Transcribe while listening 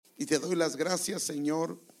y te doy las gracias,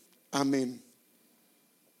 Señor. Amén.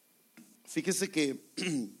 Fíjese que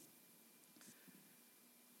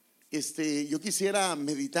yo quisiera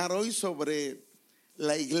meditar hoy sobre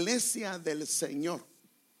la iglesia del Señor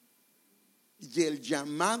y el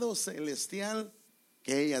llamado celestial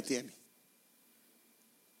que ella tiene.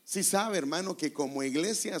 Si sabe, hermano, que como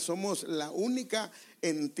iglesia somos la única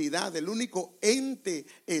entidad, el único ente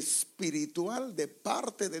espiritual de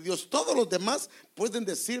parte de Dios. Todos los demás pueden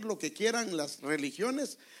decir lo que quieran, las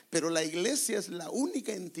religiones, pero la iglesia es la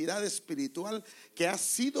única entidad espiritual que ha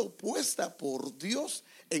sido puesta por Dios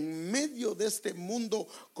en medio de este mundo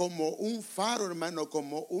como un faro, hermano,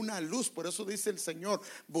 como una luz. Por eso dice el Señor: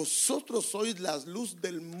 vosotros sois la luz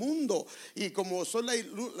del mundo, y como son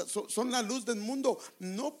la luz del mundo,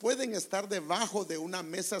 no pueden estar debajo de una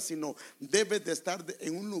mesa, sino deben de estar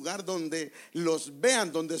en un lugar donde los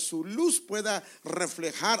vean, donde su luz pueda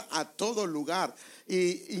reflejar a todo lugar.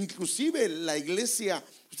 Y inclusive la iglesia,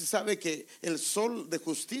 usted sabe que el sol de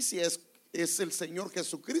justicia es el Señor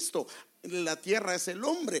Jesucristo. La tierra es el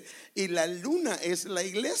hombre y la luna es la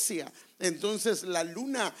iglesia. Entonces la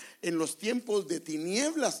luna en los tiempos de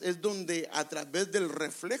tinieblas es donde a través del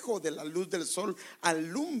reflejo de la luz del sol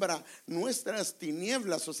alumbra nuestras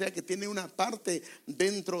tinieblas, o sea que tiene una parte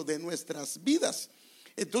dentro de nuestras vidas.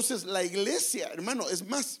 Entonces la iglesia, hermano, es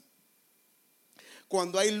más,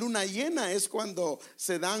 cuando hay luna llena es cuando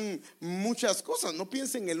se dan muchas cosas. No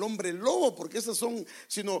piense en el hombre lobo, porque esas son,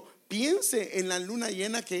 sino piense en la luna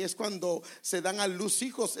llena, que es cuando se dan a luz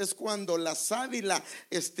hijos, es cuando la sábila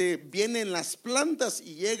viene en las plantas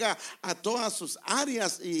y llega a todas sus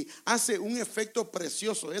áreas y hace un efecto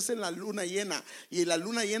precioso. Es en la luna llena, y la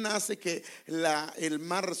luna llena hace que el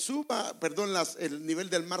mar suba, el nivel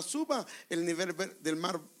del mar suba, el nivel del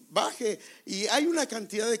mar baje, y hay una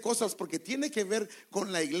cantidad de cosas porque tiene que ver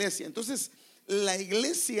con la iglesia. Entonces la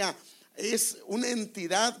iglesia es una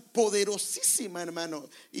entidad poderosísima, hermano.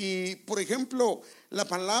 Y por ejemplo, la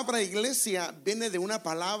palabra iglesia viene de una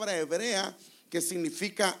palabra hebrea que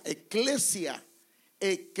significa eclesia.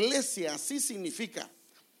 Eclesia, así significa.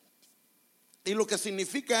 Y lo que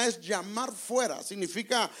significa es llamar fuera,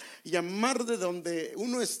 significa llamar de donde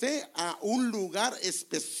uno esté a un lugar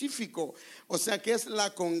específico. O sea que es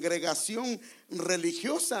la congregación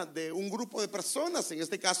religiosa de un grupo de personas, en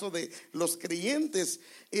este caso de los creyentes.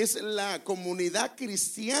 Es la comunidad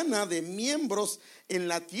cristiana de miembros en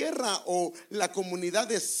la tierra, o la comunidad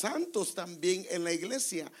de santos también en la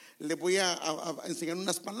iglesia. Le voy a enseñar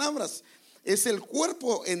unas palabras. Es el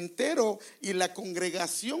cuerpo entero y la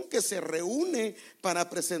congregación que se reúne para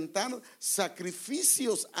presentar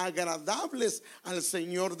sacrificios agradables al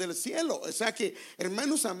Señor del cielo. O sea que,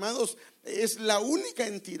 hermanos amados, es la única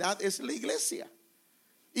entidad, es la iglesia.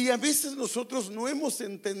 Y a veces nosotros no hemos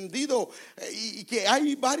entendido y que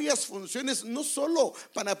hay varias funciones, no solo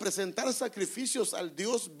para presentar sacrificios al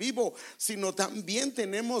Dios vivo, sino también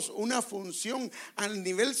tenemos una función a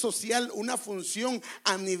nivel social, una función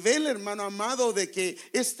a nivel, hermano amado, de que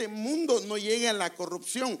este mundo no llegue a la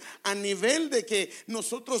corrupción, a nivel de que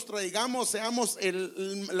nosotros seamos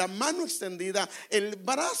la mano extendida, el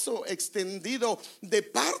brazo extendido de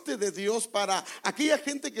parte de Dios para aquella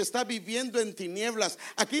gente que está viviendo en tinieblas,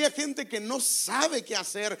 aquella gente que no sabe qué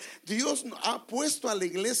hacer. Dios ha puesto a la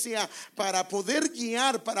iglesia para poder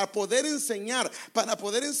guiar, para poder enseñar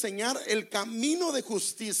el camino de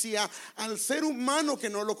justicia al ser humano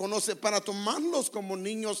que no lo conoce, para tomarlos como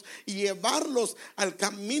niños y llevarlos al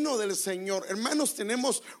camino del Señor. Hermanos,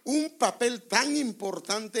 tenemos un papel tan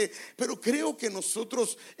importante, pero creo que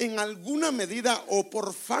nosotros en alguna medida, o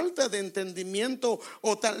por falta de entendimiento,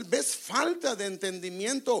 o tal vez falta de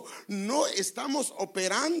entendimiento, no estamos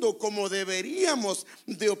operando como deberíamos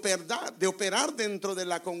de operar dentro de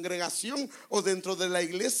la congregación o dentro de la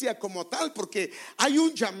iglesia como tal, porque hay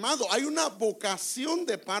un llamado, hay una vocación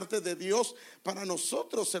de parte de Dios para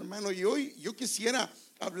nosotros, hermano. Y hoy yo quisiera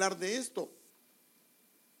hablar de esto.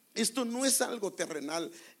 Esto no es algo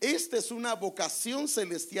terrenal, esta es una vocación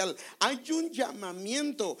celestial. Hay un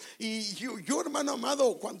llamamiento. Y yo, hermano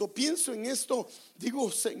amado, cuando pienso en esto,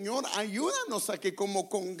 digo: Señor, ayúdanos a que como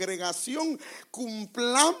congregación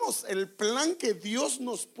cumplamos el plan que Dios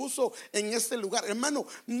nos puso en este lugar. Hermano,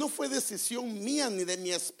 no fue decisión mía, ni de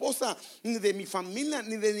mi esposa, ni de mi familia,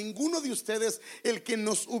 ni de ninguno de ustedes el que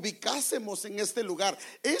nos ubicásemos en este lugar.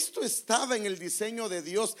 Esto estaba en el diseño de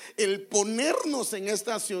Dios, el ponernos en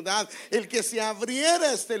esta ciudad, el que se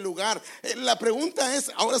abriera este lugar. La pregunta es: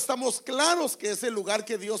 ahora estamos claros que es el lugar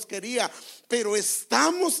que Dios quería, pero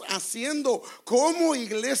estamos haciendo como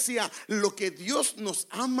iglesia lo que Dios nos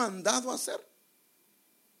ha mandado hacer.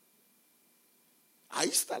 Ahí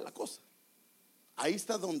está la cosa. ahí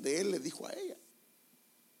está donde él le dijo a ella: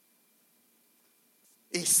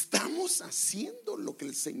 estamos haciendo lo que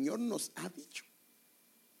el Señor nos ha dicho.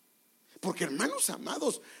 Porque, hermanos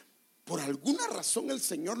amados, por alguna razón el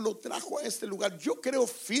Señor lo trajo a este lugar. Yo creo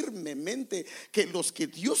firmemente que los que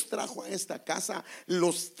Dios trajo a esta casa,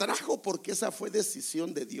 los trajo porque esa fue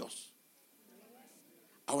decisión de Dios.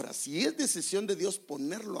 Ahora, si es decisión de Dios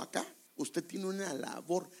ponerlo acá, usted tiene una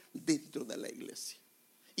labor dentro de la iglesia.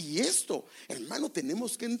 Y esto, hermano,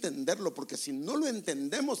 tenemos que entenderlo, porque si no lo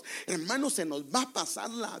entendemos, hermano, se nos va a pasar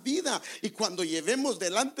la vida. Y cuando llevemos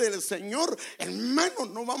delante del Señor, hermano,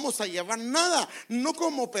 no vamos a llevar nada, no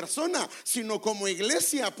como persona, sino como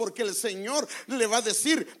iglesia, porque el Señor le va a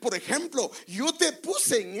decir, por ejemplo: yo te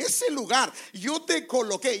puse en ese lugar, yo te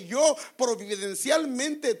coloqué, yo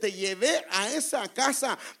providencialmente te llevé a esa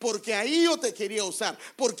casa, porque ahí yo te quería usar,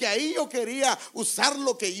 porque ahí yo quería usar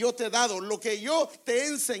lo que yo te he dado, lo que yo te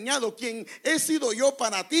he enseñado, quien he sido yo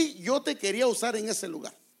para ti. Yo te quería usar en ese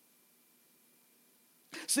lugar.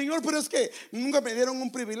 Señor, pero es que nunca me dieron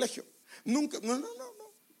un privilegio. Nunca, no.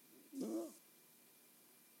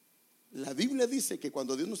 La Biblia dice que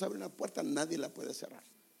cuando Dios nos abre una puerta, nadie la puede cerrar.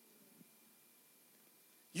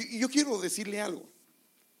 Yo quiero decirle algo.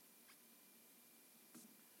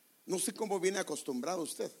 No sé cómo viene acostumbrado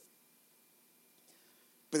usted,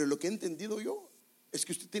 pero lo que he entendido yo es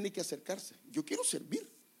que usted tiene que acercarse. Yo quiero servir.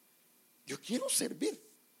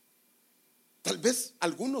 Tal vez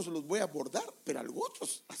algunos los voy a abordar, pero a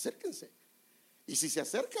otros acérquense. Y si se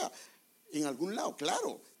acerca en algún lado,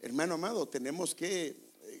 claro, hermano amado, tenemos que,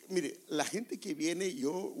 mire, la gente que viene,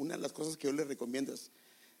 una de las cosas que yo le recomiendo es: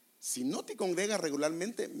 si no te congregas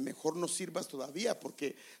regularmente, mejor no sirvas todavía,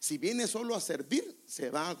 porque si vienes solo a servir,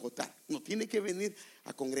 se va a agotar. No tiene que venir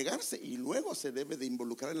a congregarse y luego se debe de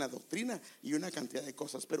involucrar en la doctrina y una cantidad de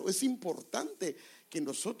cosas. Pero es importante que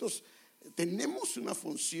nosotros tenemos una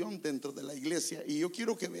función dentro de la iglesia, y yo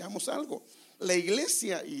quiero que veamos algo. La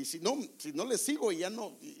iglesia, y si no le sigo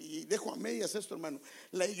y dejo a medias esto, hermano,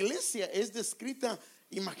 la iglesia es descrita,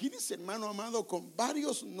 imagínense, hermano amado, con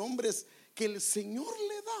varios nombres que el Señor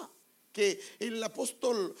le da, que el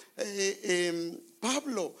apóstol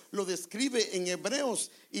Pablo lo describe en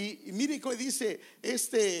Hebreos. Y mire que dice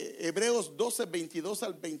Hebreos 12, 22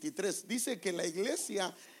 al 23. Dice que la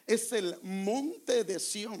iglesia es el monte de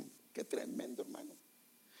Sión. Qué tremendo, hermano.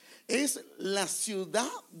 Es la ciudad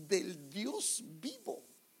del Dios vivo.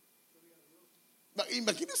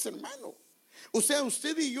 Imagínense, hermano. O sea,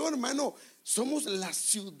 usted y yo, hermano, somos la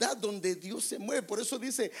ciudad donde Dios se mueve. Por eso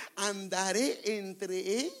dice: andaré entre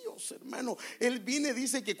ellos, hermano. Él viene,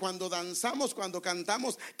 dice que cuando danzamos, cuando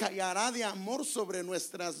cantamos, caerá de amor sobre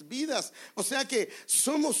nuestras vidas. O sea que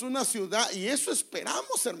somos una ciudad, y eso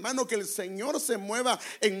esperamos, hermano, que el Señor se mueva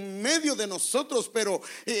en medio de nosotros. Pero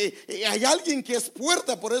hay alguien que es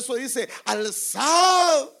puerta. Por eso dice: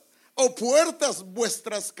 alzad, oh puertas,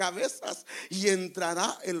 vuestras cabezas, y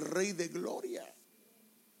entrará el Rey de Gloria.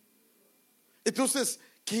 Entonces,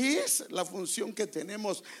 ¿qué es la función que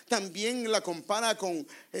tenemos? También la compara con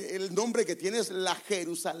el nombre que tiene, es la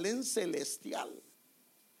Jerusalén celestial.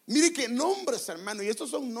 Mire qué nombres, hermano, y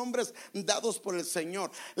estos son nombres dados por el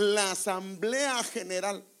Señor. La Asamblea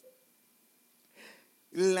General,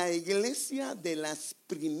 la iglesia de las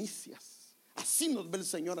primicias. Así nos ve el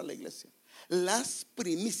Señor a la iglesia. Las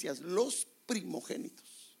primicias, los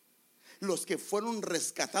primogénitos, los que fueron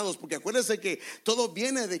rescatados. Porque acuérdense que todo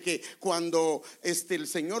viene de que cuando el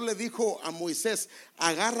Señor le dijo a Moisés: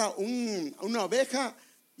 agarra una oveja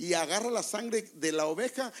y agarra la sangre de la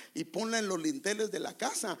oveja y ponla en los linteles de la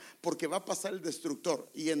casa, porque va a pasar el destructor.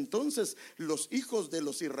 Y entonces los hijos de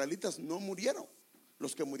los israelitas no murieron.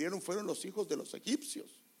 Los que murieron fueron los hijos de los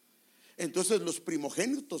egipcios. Entonces los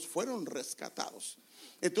primogénitos fueron rescatados.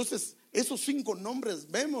 Entonces esos 5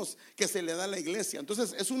 nombres vemos que se le da a la iglesia.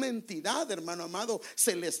 Entonces es una entidad, hermano amado,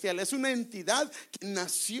 celestial. Es una entidad que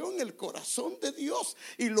nació en el corazón de Dios,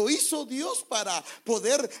 y lo hizo Dios para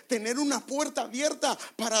poder tener una puerta abierta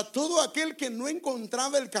para todo aquel que no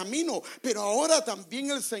encontraba el camino. Pero ahora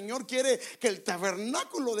también el Señor quiere que el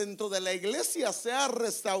tabernáculo dentro de la iglesia sea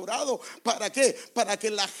restaurado. ¿Para qué? Para que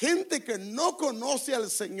la gente que no conoce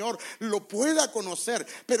al Señor lo pueda conocer.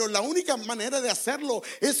 Pero la única manera de hacerlo verlo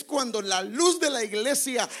es cuando la luz de la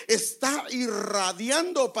iglesia está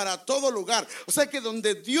irradiando para todo lugar. O sea que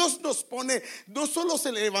donde Dios nos pone, no solo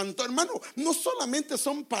se levantó, hermano, no solamente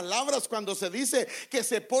son palabras cuando se dice que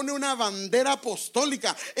se pone una bandera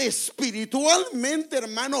apostólica. Espiritualmente,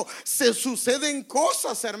 hermano, se suceden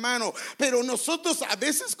cosas, hermano, pero nosotros a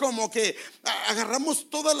veces como que agarramos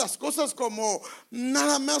todas las cosas como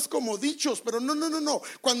nada más como dichos, pero no.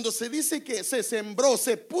 Cuando se dice que se sembró,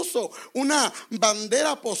 se puso una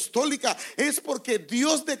bandera apostólica, es porque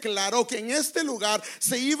Dios declaró que en este lugar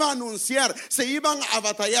se iba a anunciar, se iban a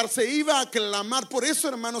batallar, se iba a clamar. Por eso,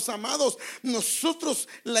 hermanos amados, nosotros,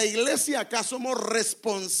 la iglesia acá, somos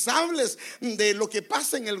responsables de lo que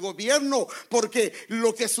pasa en el gobierno, porque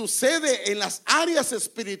lo que sucede en las áreas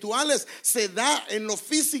espirituales se da en lo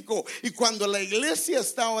físico. Y cuando la iglesia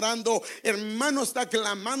está orando, hermano, está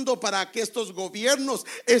clamando para que estos gobiernos,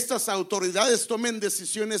 estas autoridades tomen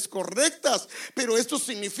decisiones correctas. Pero esto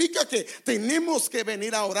significa que tenemos que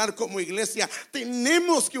venir a orar como iglesia,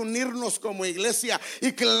 tenemos que unirnos como iglesia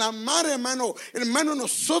y clamar, hermano,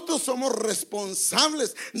 nosotros somos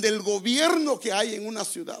responsables del gobierno que hay en una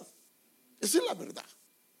ciudad. Esa es la verdad.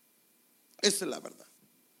 Esa es la verdad.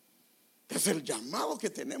 Entonces el llamado que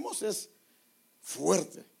tenemos es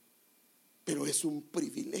fuerte, pero es un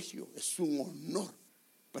privilegio, es un honor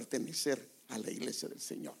pertenecer a la iglesia del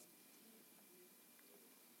Señor.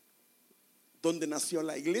 ¿Dónde nació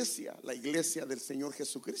la iglesia? La iglesia del Señor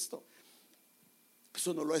Jesucristo.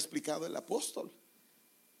 Eso nos lo ha explicado el apóstol,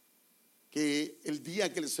 que el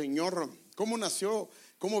día que el Señor, ¿cómo nació?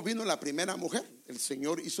 ¿Cómo vino la primera mujer? El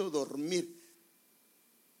Señor hizo dormir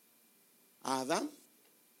a Adán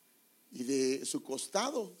y de su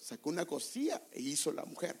costado sacó una costilla e hizo la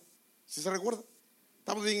mujer. ¿Sí se recuerda?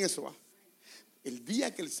 ¿Estamos bien eso? ¿Va? El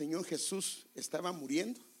día que el Señor Jesús estaba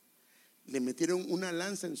muriendo, le metieron una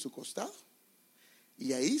lanza en su costado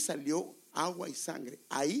y ahí salió agua y sangre.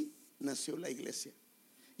 Ahí nació la iglesia.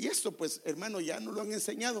 Y esto, pues, hermano, ya no lo han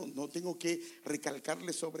enseñado, no tengo que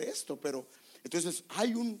recalcarle sobre esto, pero entonces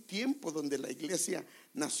hay un tiempo donde la iglesia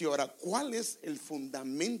nació. Ahora, ¿cuál es el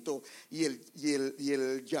fundamento y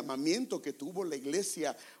el llamamiento que tuvo la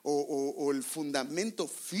iglesia o el fundamento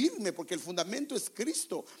firme? Porque el fundamento es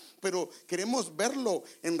Cristo, pero queremos verlo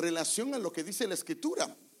en relación a lo que dice la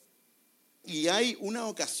Escritura. Y hay una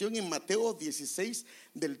ocasión en Mateo 16,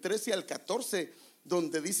 del 13 al 14,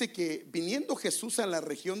 donde dice que viniendo Jesús a la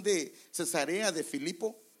región de Cesarea de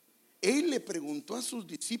Filipo, él le preguntó a sus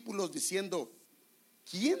discípulos diciendo: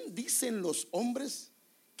 ¿quién dicen los hombres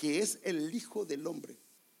que es el Hijo del Hombre?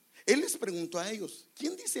 Él les preguntó a ellos: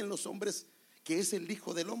 ¿quién dicen los hombres que es el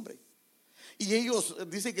Hijo del Hombre? Y ellos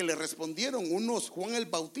dice que le respondieron, unos Juan el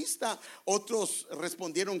Bautista, otros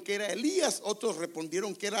respondieron que era Elías, otros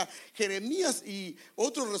respondieron que era Jeremías y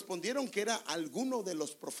otros respondieron que era alguno de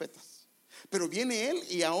los profetas. Pero viene él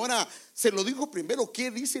y ahora se lo dijo primero: ¿qué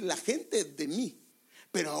dice la gente de mí?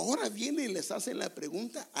 Pero ahora viene y les hace la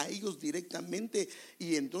pregunta a ellos directamente.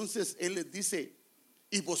 Y entonces él les dice: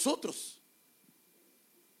 ¿y vosotros?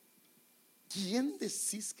 ¿Quién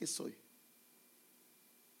decís que soy?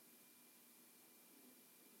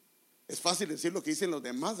 Es fácil decir lo que dicen los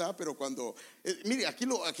demás, ¿verdad? Pero cuando, mire, aquí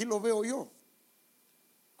lo veo yo.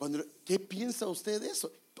 ¿Qué piensa usted de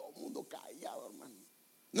eso? Todo el mundo callado, hermano.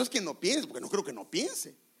 No es que no piense, porque no creo que no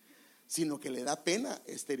piense, sino que le da pena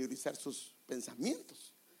exteriorizar sus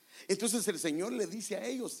pensamientos. Entonces el Señor le dice a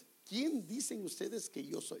ellos: ¿quién dicen ustedes que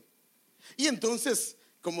yo soy? Y entonces,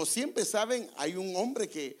 como siempre saben, hay un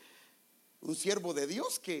hombre un siervo de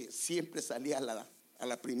Dios que siempre salía a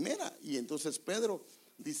la primera. Y entonces Pedro,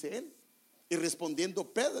 dice él, y respondiendo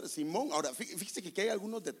Simón, ahora fíjese que aquí hay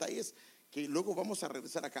algunos detalles que luego vamos a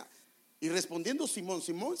regresar acá. Y respondiendo Simón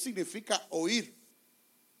significa oír.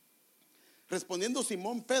 Respondiendo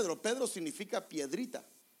Simón Pedro significa piedrita.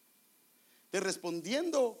 De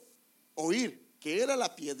respondiendo oír, que era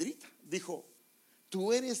la piedrita, dijo: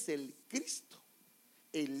 tú eres el Cristo,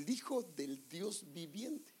 el Hijo del Dios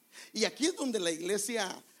viviente. Y aquí es donde la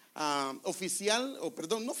iglesia oficial, o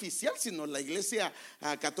perdón, no oficial, sino la iglesia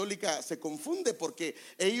católica se confunde, porque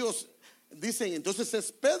ellos dicen entonces es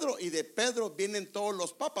Pedro y de Pedro vienen todos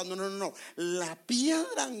los papas. No. La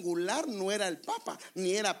piedra angular no era el papa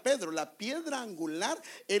ni era Pedro. La piedra angular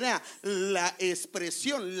era la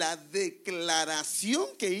expresión, la declaración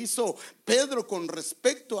que hizo Pedro con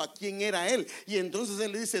respecto a quién era él. Y entonces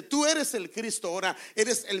él le dice: tú eres el Cristo, ahora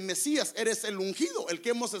eres el Mesías, eres el ungido, el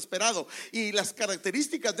que hemos esperado. Y las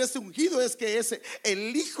características de ese ungido es que es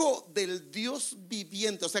el Hijo del Dios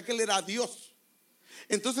viviente, o sea que él era Dios.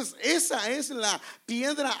 Entonces esa es la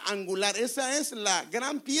piedra angular, esa es la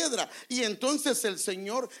gran piedra. Y entonces el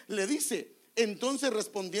Señor le dice: Entonces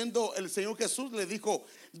respondiendo el Señor Jesús le dijo: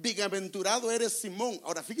 bienaventurado eres Simón.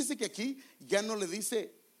 Ahora fíjese que aquí ya no le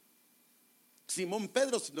dice Simón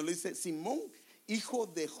Pedro, sino le dice Simón, hijo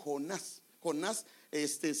de Jonás. Jonás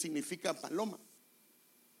significa paloma.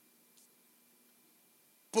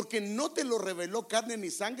 Porque no te lo reveló carne ni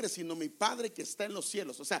sangre, sino mi Padre que está en los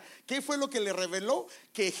cielos. O sea, ¿qué fue lo que le reveló?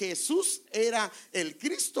 Que Jesús era el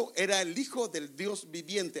Cristo, era el Hijo del Dios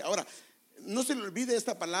viviente. Ahora, no se le olvide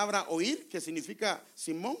esta palabra oír, que significa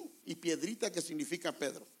Simón, y piedrita, que significa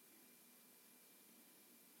Pedro.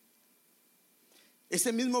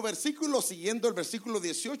 Ese mismo versículo, siguiendo el versículo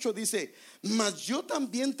 18, dice: mas yo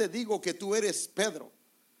también te digo que tú eres Pedro.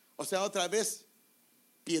 O sea, otra vez,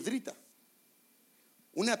 piedrita,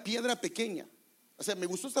 una piedra pequeña. O sea, me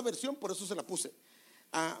gustó esta versión, por eso se la puse.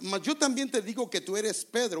 Mas yo también te digo que tú eres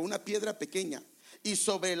Pedro, una piedra pequeña, y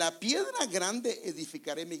sobre la piedra grande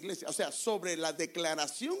edificaré mi iglesia. O sea, sobre la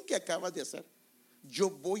declaración que acabas de hacer, yo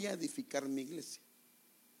voy a edificar mi iglesia.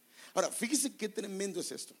 Ahora, fíjese qué tremendo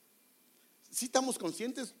es esto. Si estamos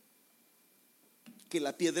conscientes que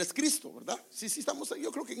la piedra es Cristo, ¿verdad? Sí, estamos,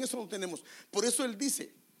 yo creo que en eso lo tenemos. Por eso él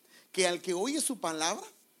dice que al que oye su palabra,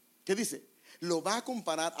 ¿qué dice? Lo va a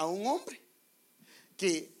comparar a un hombre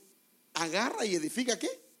que agarra y edifica, ¿qué?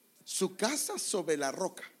 Su casa sobre la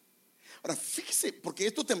roca. Ahora fíjese, porque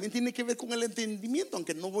esto también tiene que ver con el entendimiento,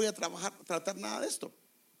 aunque no voy a tratar nada de esto.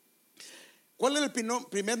 ¿Cuál es el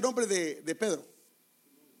primer nombre de Pedro?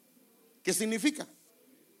 ¿Qué significa?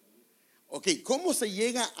 Ok, ¿cómo se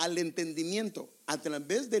llega al entendimiento? A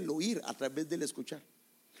través del oír, a través del escuchar.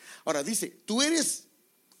 Ahora dice, tú eres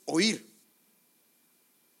oír.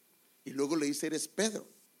 Y luego le dice, eres Pedro,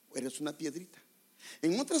 eres una piedrita.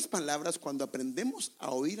 En otras palabras, cuando aprendemos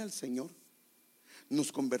a oír al Señor, nos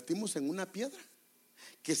convertimos en una piedra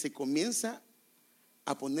que se comienza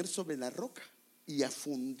a poner sobre la roca y a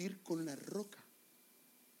fundir con la roca.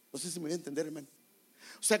 No sé si me voy a entender, hermano.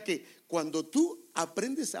 O sea que cuando tú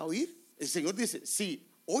aprendes a oír, el Señor dice, si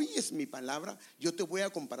oyes mi palabra, yo te voy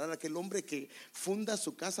a comparar a aquel hombre que funda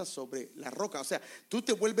su casa sobre la roca. O sea, tú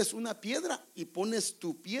te vuelves una piedra y pones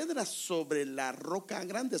tu piedra sobre la roca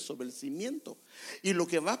grande, sobre el cimiento. Y lo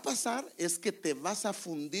que va a pasar es que te vas a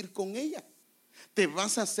fundir con ella. Te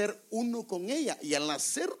vas a hacer uno con ella. Y al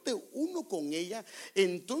hacerte uno con ella,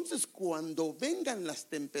 entonces cuando vengan las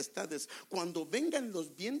tempestades, cuando vengan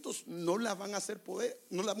los vientos, no la van a hacer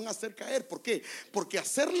no la van a hacer caer. ¿Por qué? Porque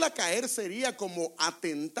hacerla caer sería como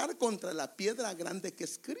atentar contra la piedra grande que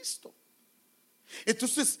es Cristo.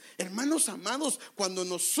 Entonces, hermanos amados, cuando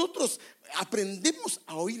nosotros aprendemos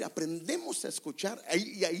a oír, aprendemos a escuchar,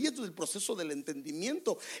 y ahí es el proceso del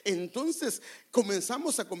entendimiento, entonces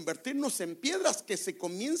comenzamos a convertirnos en piedras que se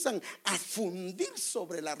comienzan a fundir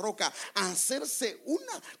sobre la roca, a hacerse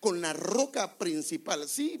una con la roca principal.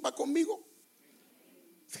 ¿Sí va conmigo?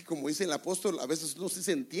 Sí, como dice el apóstol, a veces no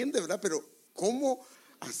se entiende, ¿verdad? Pero ¿cómo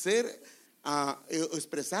hacer,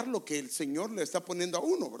 expresar lo que el Señor le está poniendo a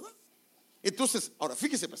uno, ¿verdad? Entonces, ahora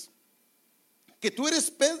fíjese pues, que tú eres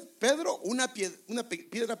Pedro, una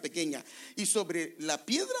piedra pequeña, y sobre la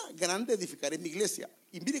piedra grande edificaré mi iglesia.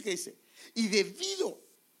 Y mire que dice, y debido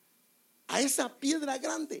a esa piedra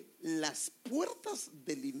grande, las puertas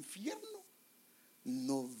del infierno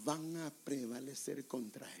no van a prevalecer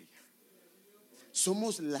contra ella.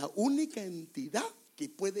 Somos la única entidad que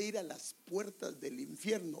puede ir a las puertas del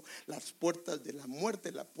infierno, las puertas de la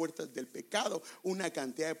muerte, las puertas del pecado, una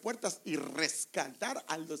cantidad de puertas, y rescatar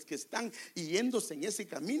a los que están yéndose en ese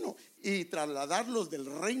camino y trasladarlos del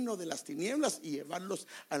reino de las tinieblas y llevarlos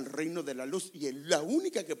al reino de la luz. Y la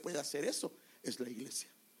única que puede hacer eso es la iglesia.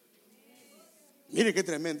 Mire qué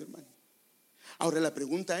tremendo, hermano. Ahora la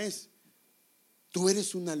pregunta es, ¿tú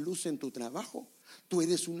eres una luz en tu trabajo? ¿Tú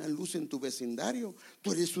eres una luz en tu vecindario?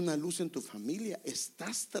 ¿Tú eres una luz en tu familia?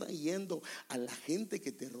 ¿Estás trayendo a la gente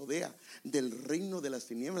que te rodea del reino de las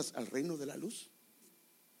tinieblas al reino de la luz?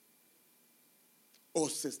 ¿O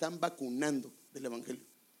se están vacunando del evangelio?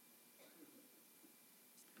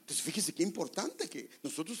 Entonces fíjese qué importante que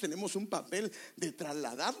nosotros tenemos un papel de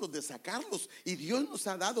trasladarlos, de sacarlos, y Dios nos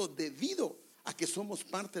ha dado debido a que somos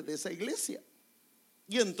parte de esa iglesia.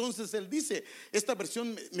 Y entonces él dice, esta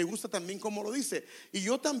versión me gusta también como lo dice, y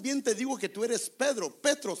yo también te digo que tú eres Pedro.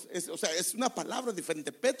 Petros, o sea, es una palabra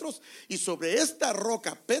diferente, Petros, y sobre esta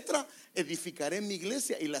roca, Petra, edificaré mi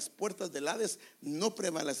iglesia, y las puertas del Hades no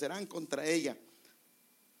prevalecerán contra ella.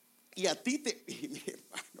 Y a ti y mi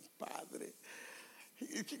hermano, Padre,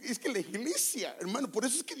 es que la iglesia, hermano, por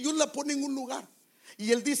eso es que Dios la pone en un lugar.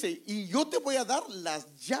 Y él dice, y yo te voy a dar las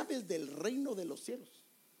llaves del reino de los cielos.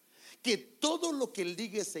 Que todo lo que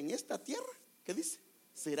ligues en esta tierra, ¿qué dice?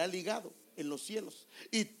 Será ligado en los cielos,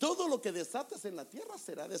 y todo lo que desates en la tierra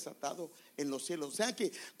será desatado en los cielos. O sea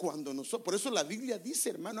que cuando nosotros, por eso la Biblia dice,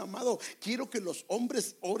 hermano amado, quiero que los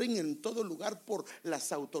hombres oren en todo lugar por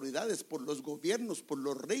las autoridades, por los gobiernos, por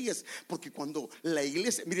los reyes, porque cuando la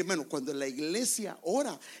iglesia, mire hermano, cuando la iglesia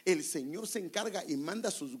ora, el Señor se encarga y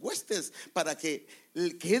manda sus huestes para que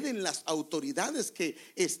queden las autoridades que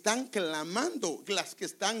están clamando, las que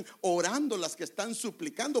están orando, las que están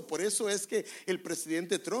suplicando. Por eso es que el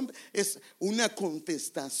presidente Trump es una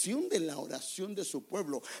contestación de la oración de su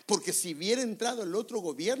pueblo, porque si hubiera entrado el otro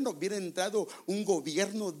gobierno, hubiera entrado un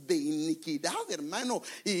gobierno de iniquidad, hermano,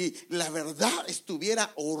 y la verdad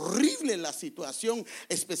estuviera horrible la situación,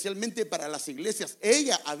 especialmente para las iglesias.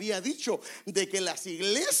 Ella había dicho de que las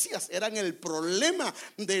iglesias eran el problema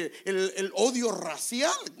del odio racial.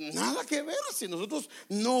 Nada que ver. Si nosotros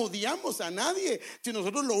no odiamos a nadie, si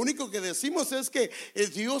nosotros lo único que decimos es que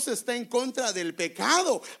Dios está en contra del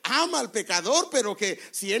pecado, ama al pecador, pero que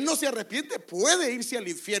si él no se arrepiente puede irse al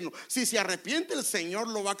infierno. Si se arrepiente, el Señor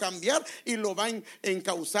lo va a cambiar y lo va a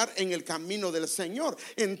encauzar en el camino del Señor.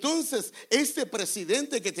 Entonces este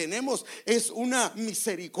presidente que tenemos es una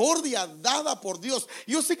misericordia dada por Dios.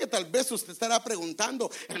 Yo sé que tal vez usted estará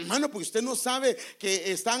preguntando, hermano, porque usted no sabe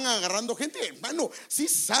que están agarrando gente. Hermano, sí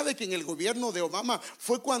sabe que en el gobierno de Obama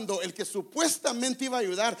fue cuando el que supuestamente iba a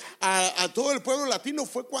ayudar a todo el pueblo latino,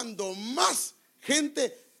 fue cuando más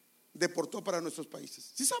gente deportó para nuestros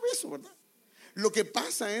países. Sí sabe eso, ¿verdad? Lo que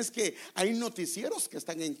pasa es que hay noticieros que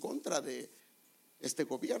están en contra de este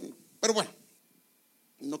gobierno. Pero bueno,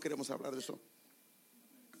 no queremos hablar de eso,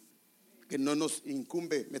 que no nos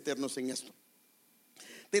incumbe meternos en esto.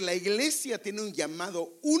 De la iglesia tiene un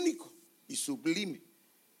llamado único y sublime,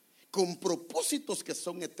 con propósitos que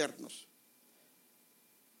son eternos.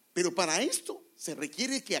 Pero para esto se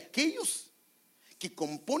requiere que aquellos que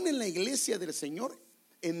componen la iglesia del Señor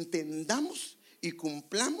entendamos y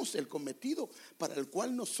cumplamos el cometido para el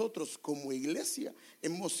cual nosotros como iglesia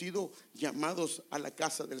hemos sido llamados a la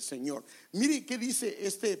casa del Señor. Mire qué dice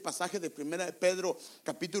este pasaje de 1 Pedro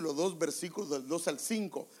capítulo 2 versículos del 2 al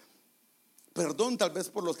 5. Perdón tal vez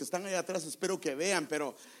por los que están allá atrás, espero que vean,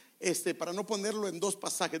 pero para no ponerlo en dos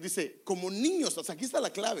pasajes, dice como niños. O sea, aquí está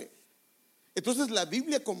la clave. Entonces la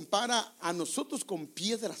Biblia compara a nosotros con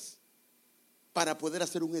piedras para poder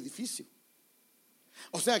hacer un edificio.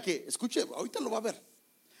 O sea que, escuche, ahorita lo va a ver.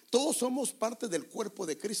 Todos somos parte del cuerpo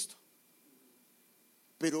de Cristo,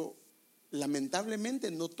 pero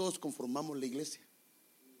lamentablemente no todos conformamos la iglesia.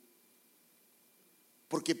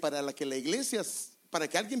 Porque para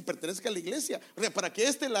que alguien pertenezca a la iglesia, o sea, para que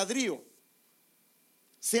este ladrillo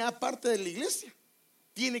sea parte de la iglesia,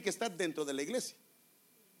 tiene que estar dentro de la iglesia.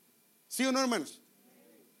 ¿Sí o no, hermanos?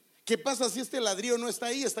 ¿Qué pasa si este ladrillo no está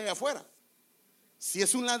ahí, está allá afuera? Si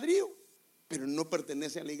es un ladrillo, pero no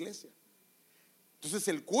pertenece a la iglesia. Entonces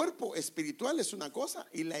el cuerpo espiritual es una cosa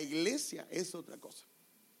y la iglesia es otra cosa.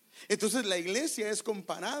 Entonces la iglesia es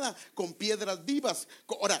comparada con piedras vivas.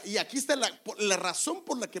 Ahora, y aquí está la razón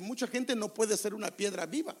por la que mucha gente no puede ser una piedra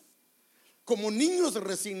viva. Como niños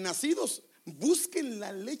recién nacidos, busquen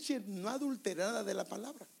la leche no adulterada de la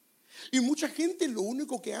palabra. Y mucha gente lo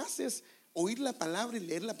único que hace es oír la palabra y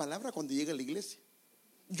leer la palabra cuando llega a la iglesia.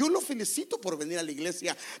 Yo lo felicito por venir a la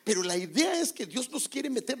iglesia, pero la idea es que Dios nos quiere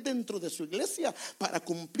meter dentro de su iglesia para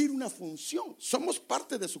cumplir una función. Somos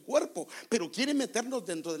parte de su cuerpo, pero quiere meternos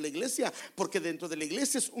dentro de la iglesia porque dentro de la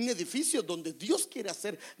iglesia es un edificio donde Dios quiere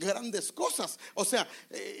hacer grandes cosas. O sea,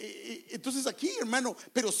 entonces aquí, hermano,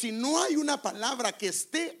 pero si no hay una palabra que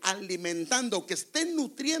esté alimentando, que esté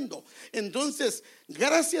nutriendo, entonces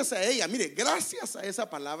gracias a ella, mire, gracias a esa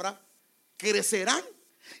palabra crecerán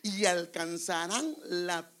y alcanzarán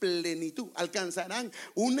la plenitud, alcanzarán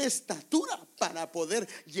una estatura para poder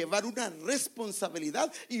llevar una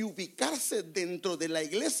responsabilidad y ubicarse dentro de la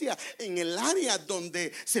iglesia en el área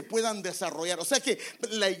donde se puedan desarrollar. O sea que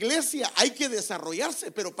la iglesia hay que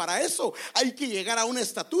desarrollarse, pero para eso hay que llegar a una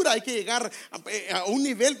estatura, hay que llegar a un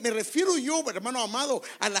nivel. Me refiero yo, hermano amado,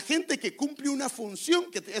 a la gente que cumple una función,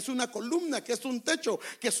 que es una columna, que es un techo,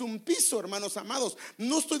 que es un piso, hermanos amados.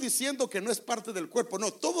 No estoy diciendo que no es parte del cuerpo,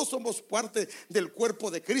 no, todos somos parte del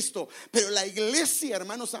cuerpo de Cristo, pero la iglesia,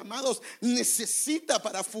 hermanos amados, necesita,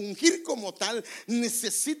 para fungir como tal,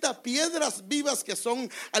 necesita piedras vivas que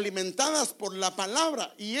son alimentadas por la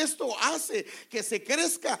palabra, y esto hace que se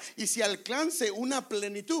crezca y se alcance una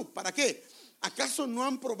plenitud. ¿Para qué? ¿Acaso no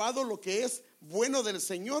han probado lo que es bueno del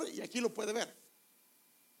Señor? Y aquí lo puede ver.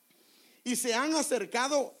 Y se han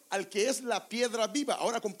acercado al que es la piedra viva.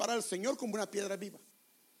 Ahora compara al Señor como una piedra viva,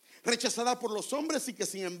 rechazada por los hombres y que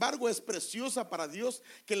sin embargo es preciosa para Dios,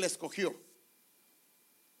 que la escogió.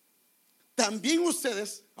 también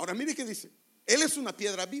ustedes, ahora mire qué dice, Él es una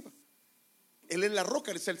piedra viva, Él es la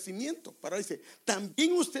roca, Él es el cimiento. Pero dice,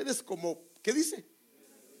 también ustedes como, ¿qué dice?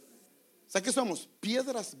 O sea, ¿qué somos?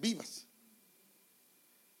 Piedras vivas.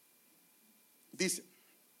 Dice,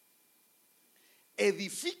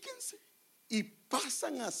 edifíquense y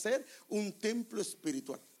pasan a ser un templo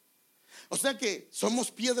espiritual. O sea que somos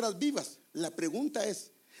piedras vivas. La pregunta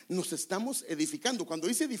es, ¿nos estamos edificando? Cuando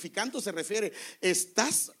dice edificando se refiere,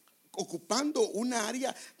 estás ocupando una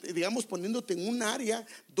área, digamos, poniéndote en un área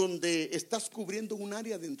donde estás cubriendo un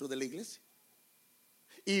área dentro de la iglesia.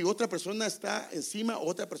 Y otra persona está encima,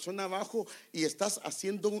 otra persona abajo, y estás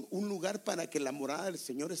haciendo un lugar para que la morada del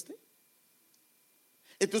Señor esté.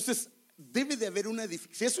 Entonces debe de haber una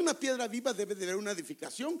edificación. Si es una piedra viva, debe de haber una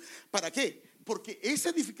edificación. ¿Para qué? Porque esa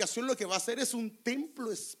edificación lo que va a hacer es un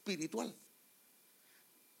templo espiritual.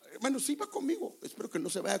 Bueno, sí va conmigo, espero que no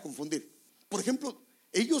se vaya a confundir. Por ejemplo,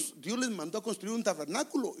 Dios les mandó a construir un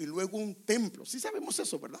tabernáculo y luego un templo. Sí sabemos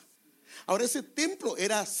eso, ¿verdad? Ahora, ese templo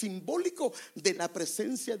era simbólico de la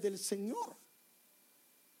presencia del Señor,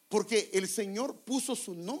 porque el Señor puso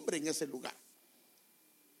su nombre en ese lugar.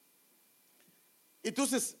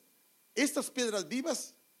 Entonces, estas piedras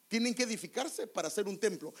vivas tienen que edificarse para hacer un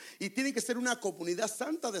templo, y tienen que ser una comunidad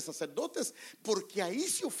santa de sacerdotes, porque ahí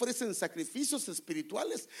se ofrecen sacrificios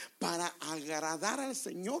espirituales para agradar al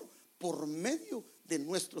Señor por medio de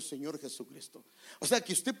nuestro Señor Jesucristo. O sea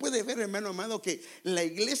que usted puede ver, hermano amado, que la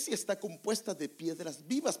iglesia está compuesta de piedras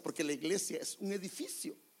vivas, porque la iglesia es un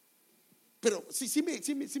edificio. Pero sí me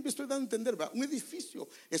estoy dando a entender, ¿verdad? Un edificio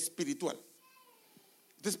espiritual.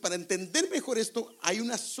 Entonces, para entender mejor esto, hay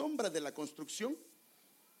una sombra de la construcción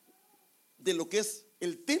de lo que es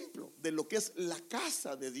el templo, de lo que es la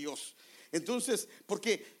casa de Dios. Entonces,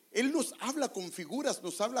 porque Él nos habla con figuras,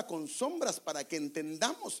 nos habla con sombras, para que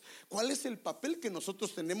entendamos cuál es el papel que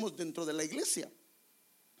nosotros tenemos dentro de la iglesia.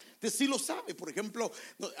 Usted sí lo sabe. Por ejemplo,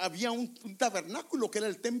 había un tabernáculo que era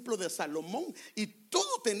el templo de Salomón, y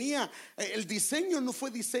todo tenía, el diseño no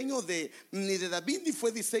fue diseño ni de David ni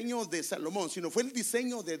fue diseño de Salomón, sino fue el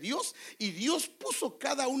diseño de Dios, y Dios puso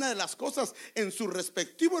cada una de las cosas en su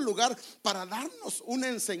respectivo lugar para darnos una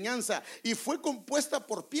enseñanza, y fue compuesta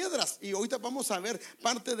por piedras, y ahorita vamos a ver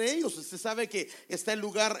parte de ellos. Usted sabe que está el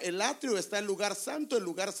lugar, el atrio, está el lugar santo, el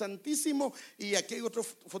lugar santísimo, y aquí hay otra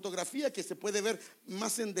fotografía que se puede ver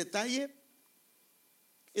más en detalle.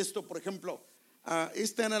 Esto, por ejemplo,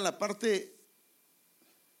 esta era la parte,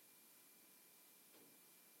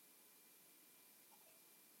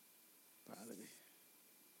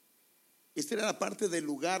 esta era la parte del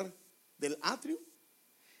lugar del atrio,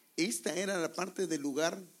 esta era la parte del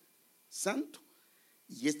lugar santo,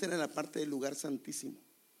 y esta era la parte del lugar santísimo.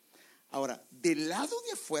 Ahora, del lado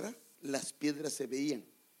de afuera las piedras se veían,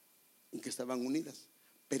 aunque estaban unidas,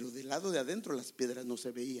 pero del lado de adentro las piedras no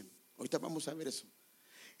se veían. Ahorita vamos a ver eso.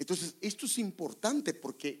 Entonces, esto es importante,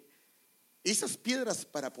 porque esas piedras,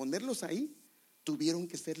 para ponerlos ahí, tuvieron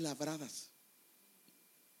que ser labradas.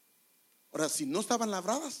 Ahora, si no estaban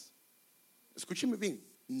labradas, escúcheme bien,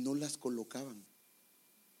 no las colocaban.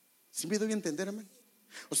 ¿Sí me doy a entender, hermano?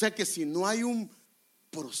 O sea que si no hay un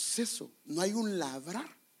proceso, no hay un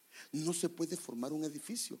labrar, no se puede formar un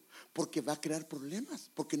edificio, porque va a crear problemas,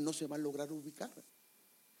 porque no se va a lograr ubicar.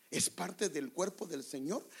 Es parte del cuerpo del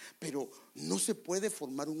Señor, pero no se puede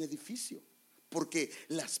formar un edificio, porque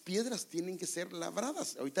las piedras tienen que ser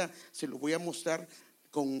labradas. Ahorita se lo voy a mostrar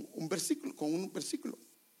con un versículo.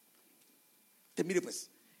 Mire pues,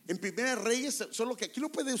 en Primera Reyes, solo que aquí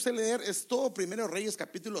lo puede usted leer, es todo Primera Reyes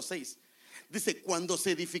capítulo 6. Dice, cuando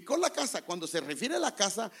se edificó la casa, cuando se refiere a la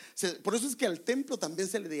casa, por eso es que al templo también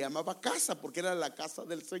se le llamaba casa, porque era la casa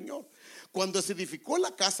del Señor. Cuando se edificó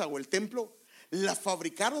la casa o el templo, la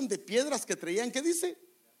fabricaron de piedras que traían, ¿qué dice?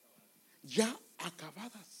 Ya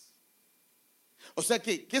acabadas. O sea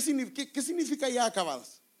que, ¿qué significa ya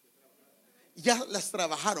acabadas? Ya las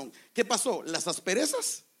trabajaron. ¿Qué pasó? Las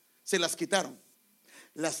asperezas se las quitaron,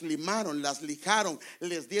 las limaron, las lijaron,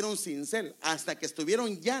 les dieron cincel hasta que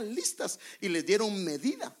estuvieron ya listas, y les dieron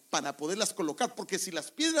medida para poderlas colocar. Porque si las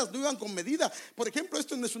piedras no iban con medida, por ejemplo,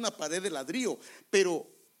 esto no es una pared de ladrillo,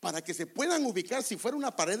 pero para que se puedan ubicar, si fuera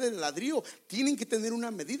una pared de ladrillo, tienen que tener una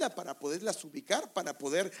medida para poderlas ubicar, para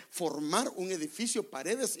poder formar un edificio,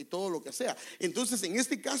 paredes y todo lo que sea. Entonces, en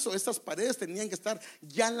este caso, estas paredes tenían que estar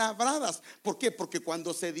ya labradas. ¿Por qué? Porque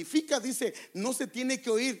cuando se edifica, dice, no se tiene que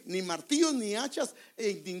oír ni martillos ni hachas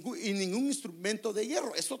y ningún instrumento de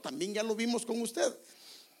hierro. Eso también ya lo vimos con usted.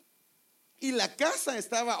 Y la casa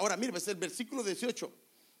estaba, ahora mire, es el versículo 18.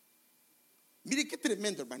 Mire qué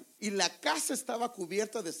tremendo, hermano. Y la casa estaba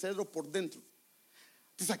cubierta de cedro por dentro.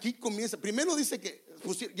 Entonces aquí comienza, primero dice que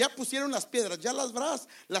ya pusieron las piedras, ya las bras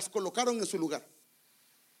las colocaron en su lugar,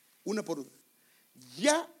 una por una.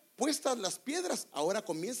 Ya puestas las piedras, ahora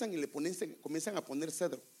comienzan comienzan a poner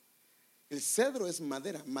cedro. El cedro es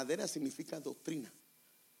madera, madera significa doctrina.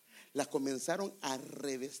 La comenzaron a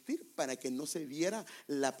revestir para que no se viera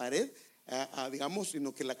la pared, digamos,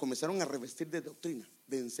 sino que la comenzaron a revestir de doctrina,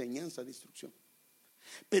 de enseñanza, de instrucción.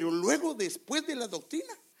 Pero luego, después de la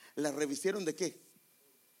doctrina, la revistieron ¿de qué?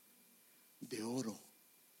 De oro.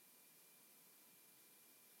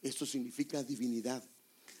 Esto significa divinidad,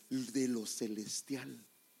 de lo celestial.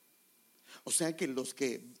 O sea que los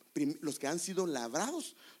que han sido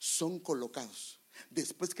labrados son colocados.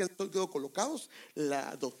 Después que han sido colocados,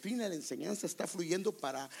 la doctrina, la enseñanza está fluyendo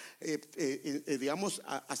para, digamos,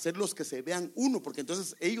 hacerlos que se vean uno, porque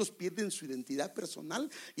entonces ellos pierden su identidad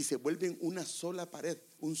personal y se vuelven una sola pared,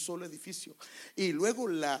 un solo edificio. Y luego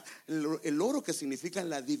el oro, que significa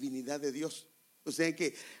la divinidad de Dios. O sea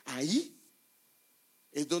que ahí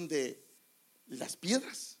es donde las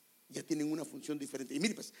piedras ya tienen una función diferente. Y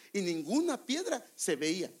mire pues, y ninguna piedra se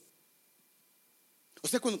veía. O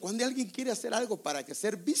sea, cuando alguien quiere hacer algo para que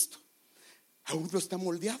ser visto, aún no está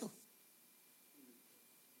moldeado.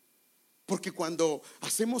 Porque cuando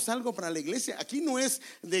hacemos algo para la iglesia, aquí no es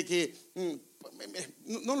de que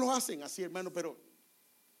no lo hacen así, hermano, pero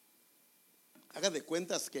haga de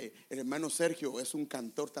cuentas que el hermano Sergio es un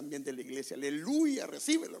cantor también de la iglesia. Aleluya,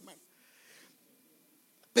 recíbelo, hermano.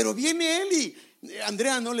 Pero viene él y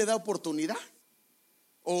Andrea no le da oportunidad.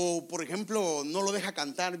 O por ejemplo no lo deja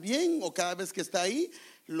cantar bien, o cada vez que está ahí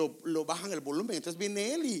lo bajan el volumen. Entonces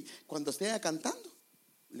viene él y cuando esté cantando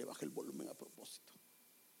le baja el volumen a propósito.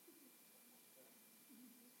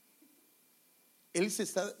 Él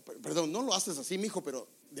perdón, no lo haces así, mijo, pero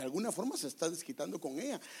de alguna forma se está desquitando con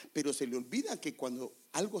ella. Pero se le olvida que cuando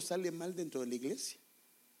algo sale mal dentro de la iglesia,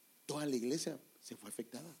 toda la iglesia se fue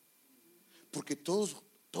afectada. Porque todos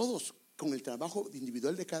con el trabajo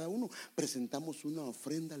individual de cada uno presentamos una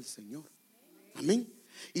ofrenda al Señor. Amén.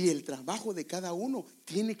 Y el trabajo de cada uno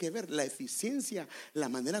tiene que ver la eficiencia, la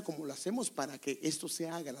manera como lo hacemos para que esto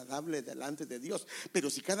sea agradable delante de Dios. Pero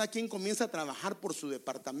si cada quien comienza a trabajar por su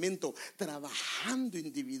departamento, trabajando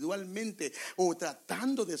individualmente o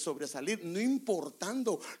tratando de sobresalir, no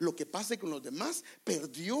importando lo que pase con los demás,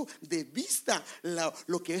 perdió de vista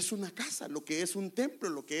lo que es una casa, lo que es un templo,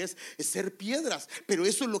 lo que es ser piedras. Pero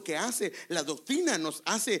eso es lo que hace la doctrina, nos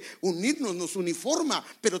hace unirnos, nos uniforma.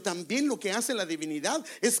 Pero también lo que hace la divinidad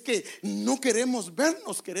es que no queremos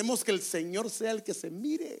vernos, queremos que el Señor sea el que se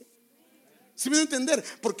mire. ¿Sí me van a entender?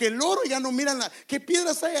 Porque el oro ya no miran ¿qué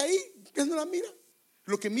piedras hay ahí? ¿Qué no la miran?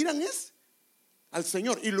 Lo que miran es al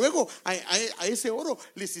Señor. Y luego a ese oro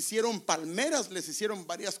les hicieron palmeras, les hicieron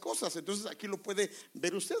varias cosas. Entonces aquí lo puede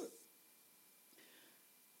ver usted.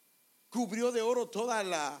 Cubrió de oro toda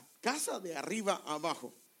la casa de arriba a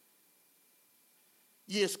abajo.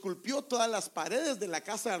 Y esculpió todas las paredes de la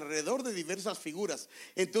casa alrededor de diversas figuras.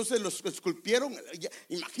 Entonces los esculpieron.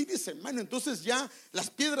 Imagínense, hermano. Entonces ya las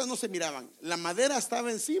piedras no se miraban. La madera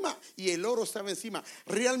estaba encima y el oro estaba encima.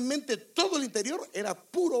 Realmente todo el interior era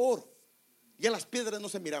puro oro. Ya las piedras no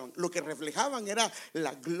se miraban. Lo que reflejaban era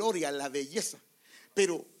la gloria, la belleza.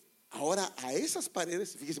 Pero ahora a esas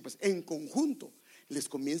paredes, fíjense pues, en conjunto les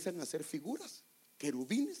comienzan a hacer figuras,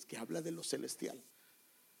 querubines, que habla de lo celestial.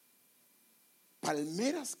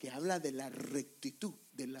 Palmeras, que habla de la rectitud,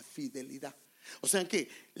 de la fidelidad. O sea que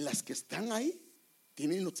las que están ahí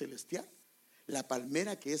tienen lo celestial. La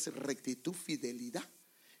palmera, que es rectitud, fidelidad.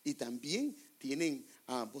 Y también tienen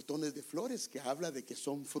botones de flores, que habla de que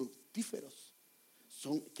son fructíferos,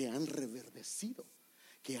 que han reverdecido,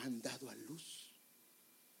 que han dado a luz.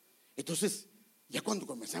 Entonces, ya cuando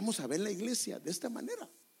comenzamos a ver la iglesia de esta manera,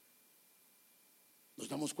 nos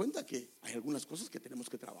damos cuenta que hay algunas cosas que tenemos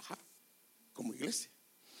que trabajar como iglesia.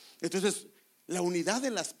 Entonces, la unidad de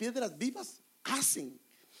las piedras vivas hacen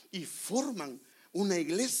y forman una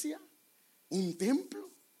iglesia, un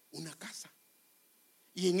templo, una casa.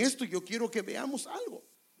 Y en esto yo quiero que veamos algo.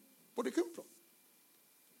 Por ejemplo,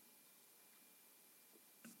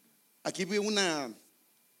 aquí veo una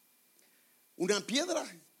piedra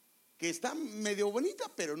que está medio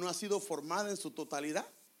bonita, pero no ha sido formada en su totalidad.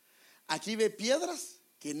 Aquí ve piedras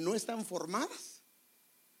que no están formadas.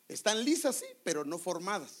 Están lisas, sí, pero no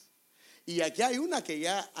formadas. Y aquí hay una que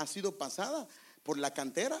ya ha sido pasada por la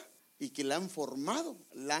cantera y que la han formado,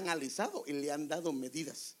 la han alisado y le han dado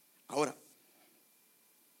medidas. Ahora,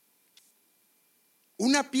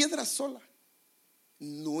 una piedra sola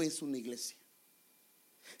no es una iglesia.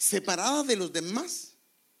 Separada de los demás,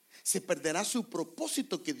 se perderá su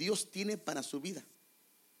propósito que Dios tiene para su vida.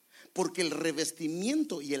 Porque el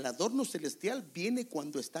revestimiento y el adorno celestial viene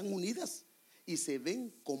cuando están unidas y se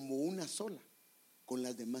ven como una sola con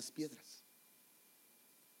las demás piedras.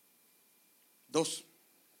 2.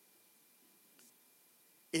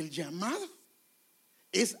 El llamado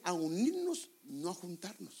es a unirnos, no a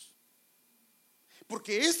juntarnos.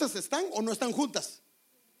 Porque estas están o no están juntas.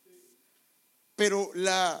 Pero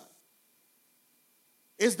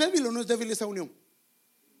 ¿es débil o no es débil esa unión?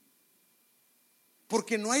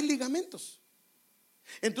 Porque no hay ligamentos.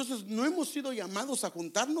 Entonces no hemos sido llamados a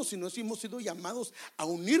juntarnos, sino hemos sido llamados a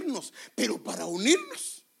unirnos. Pero para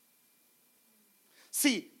unirnos,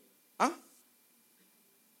 sí,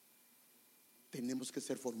 tenemos que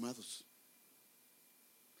ser formados.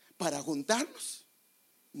 Para juntarnos,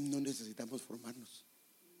 no necesitamos formarnos.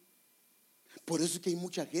 Por eso es que hay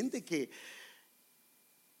mucha gente que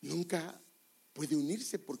nunca puede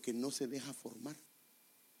unirse porque no se deja formar.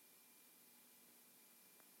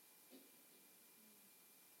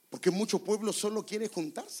 Porque mucho pueblo solo quiere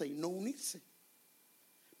juntarse y no unirse.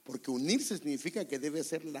 Porque unirse significa que debe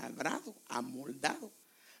ser labrado, amoldado,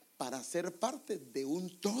 para ser parte de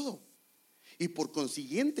un todo. Y por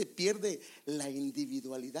consiguiente pierde la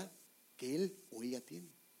individualidad que él o ella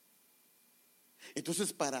tiene.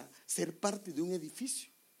 Entonces, para ser parte de un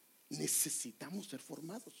edificio, necesitamos ser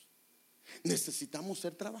formados. Necesitamos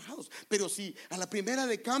ser trabajados. Pero si a la primera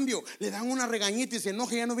de cambio le dan una regañita y se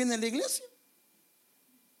enoja, ya no viene a la iglesia.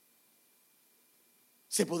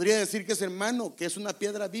 ¿Se podría decir que ese hermano que es una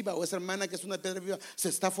piedra viva o esa hermana que es una piedra viva se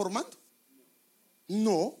está formando?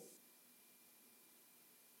 No.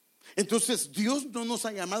 Entonces Dios no nos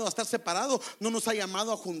ha llamado a estar separados, no nos ha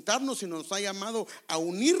llamado a juntarnos, sino nos ha llamado a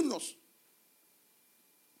unirnos.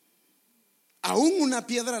 Aún una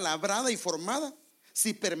piedra labrada y formada,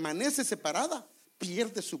 si permanece separada,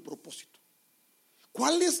 pierde su propósito.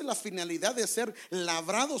 ¿Cuál es la finalidad de ser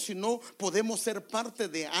labrados si no podemos ser parte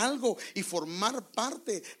de algo y formar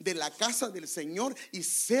parte de la casa del Señor y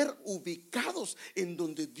ser ubicados en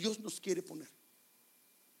donde Dios nos quiere poner?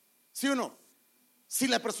 ¿Sí o no? Si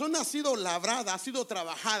la persona ha sido labrada, ha sido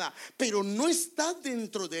trabajada, pero no está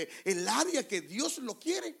dentro del área que Dios lo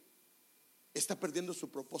quiere, está perdiendo su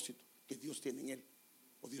propósito que Dios tiene en él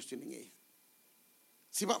o Dios tiene en ella.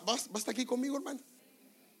 ¿Sí va hasta aquí conmigo, hermano?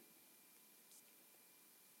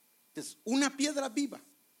 Entonces, una piedra viva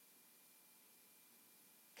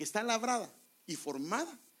que está labrada y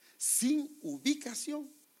formada sin ubicación,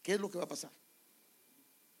 ¿qué es lo que va a pasar?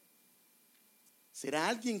 Será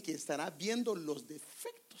alguien que estará viendo los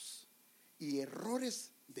defectos y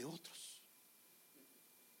errores de otros.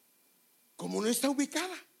 Como no está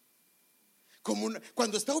ubicada.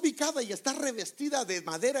 Cuando está ubicada y está revestida de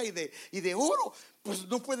madera y de oro, pues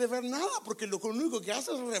no puede ver nada, porque lo único que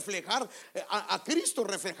hace es reflejar a Cristo,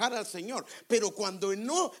 reflejar al Señor. Pero cuando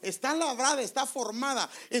no está labrada, está formada,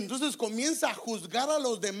 entonces comienza a juzgar a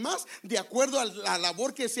los demás de acuerdo a la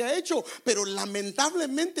labor que se ha hecho. Pero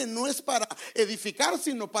lamentablemente no es para edificar,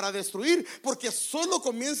 sino para destruir, porque solo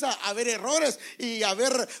comienza a haber errores y a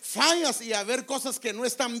haber fallas y a haber cosas que no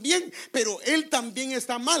están bien. Pero él también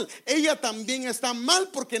está mal, ella también está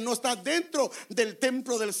mal, porque no está dentro del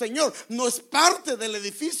templo del Señor, no es parte del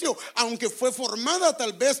edificio, aunque fue formada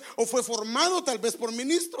tal vez, o fue formado tal vez por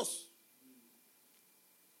ministros.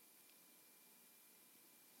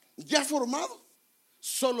 Ya formado,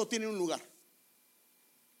 solo tiene un lugar,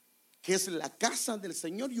 que es la casa del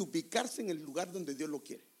Señor, y ubicarse en el lugar donde Dios lo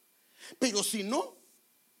quiere. Pero si no,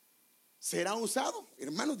 será usado,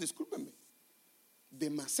 hermanos, discúlpenme, de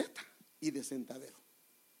maceta y de sentadero.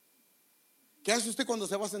 ¿Qué hace usted cuando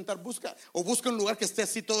se va a sentar? Busca un lugar que esté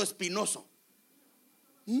así todo espinoso.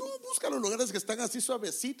 No, busca los lugares que están así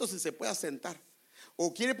suavecitos y se pueda sentar.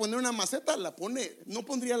 O quiere poner una maceta, la pone. No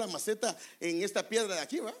pondría la maceta en esta piedra de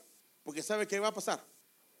aquí, ¿va? Porque sabe que va a pasar,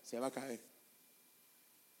 se va a caer.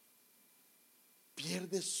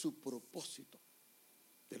 Pierde su propósito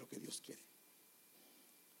de lo que Dios quiere.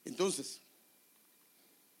 Entonces,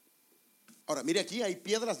 ahora mire, aquí hay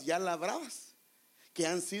piedras ya labradas que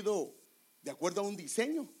han sido, de acuerdo a un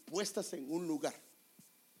diseño, puestas en un lugar.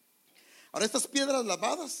 Ahora, estas piedras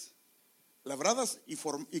labradas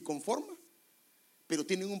y con forma, pero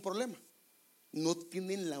tienen un problema: no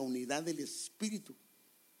tienen la unidad del Espíritu.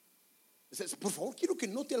 Por favor, quiero que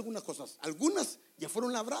note algunas cosas. Algunas ya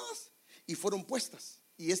fueron labradas y fueron puestas,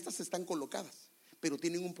 y estas están colocadas, pero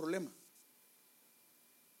tienen un problema.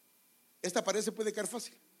 Esta pared se puede caer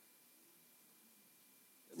fácil,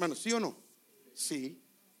 hermanos, ¿sí o no? Sí.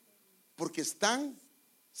 Porque están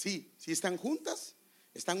juntas,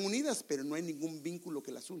 están unidas, pero no hay ningún vínculo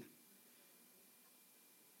que las una.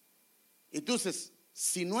 Entonces,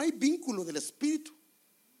 si no hay vínculo del Espíritu,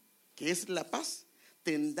 que es la paz,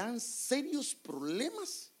 tendrán serios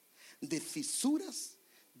problemas de fisuras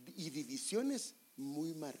y divisiones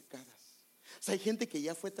muy marcadas. O sea, hay gente que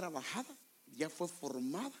ya fue trabajada, ya fue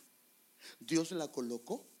formada, Dios la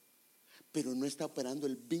colocó, pero no está operando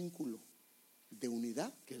el vínculo de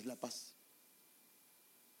unidad que es la paz.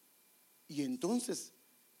 Y entonces,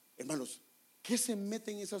 hermanos, ¿qué se mete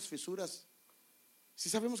en esas fisuras? Si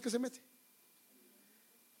sabemos qué se mete: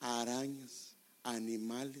 arañas,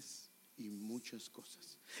 animales y muchas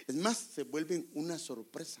cosas. Es más, se vuelven una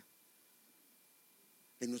sorpresa.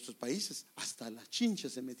 En nuestros países hasta las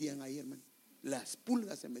chinches se metían ahí, hermano. Las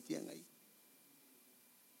pulgas se metían ahí.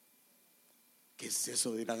 ¿Qué es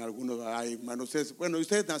eso? Dirán algunos. Ay, hermano,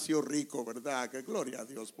 usted nació rico, ¿verdad? Que gloria a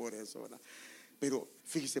Dios por eso, ¿verdad? Pero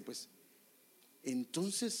fíjese pues,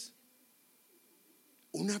 entonces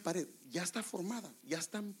una pared ya está formada, ya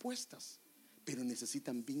están puestas, pero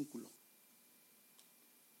necesitan vínculo.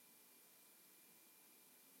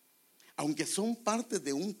 Aunque son parte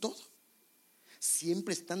de un todo,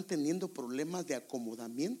 siempre están teniendo problemas de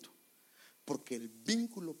acomodamiento, porque el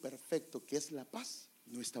vínculo perfecto, que es la paz,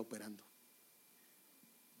 no está operando.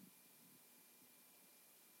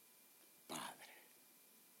 Padre,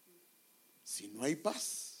 si no hay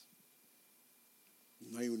paz,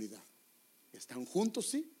 no hay unidad. Están juntos,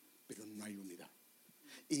 sí, pero no hay unidad.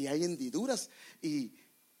 Y hay hendiduras. Y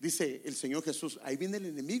dice el Señor Jesús: ahí viene el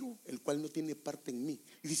enemigo, el cual no tiene parte en mí.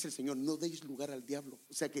 Y dice el Señor: no deis lugar al diablo.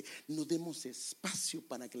 O sea que no demos espacio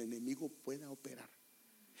para que el enemigo pueda operar.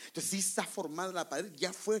 Entonces sí está formada la pared,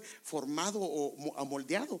 ya fue formado o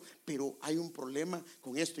amoldeado, pero hay un problema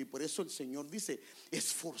con esto. Y por eso el Señor dice: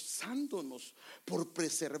 esforzándonos por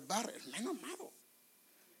preservar, hermano amado,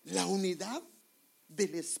 la unidad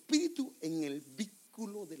del espíritu en el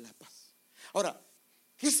vínculo de la paz. Ahora,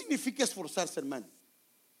 ¿qué significa esforzarse, hermano?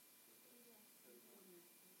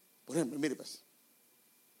 Por ejemplo, mire pues,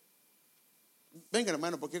 venga,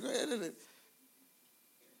 hermano, porque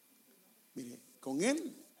mire, con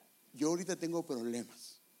él yo ahorita tengo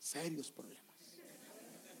problemas, serios problemas.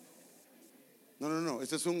 No,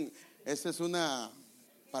 esa es una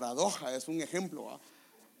paradoja, es un ejemplo, ¿eh?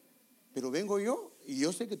 Pero vengo yo y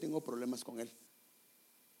yo sé que tengo problemas con él.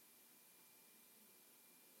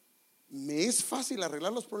 ¿Me es fácil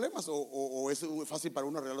arreglar los problemas o es fácil para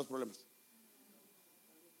uno arreglar los problemas?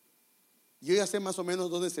 Yo ya sé más o menos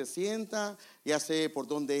dónde se sienta, ya sé por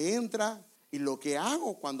dónde entra, y lo que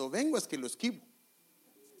hago cuando vengo es que lo esquivo.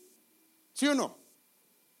 ¿Sí o no?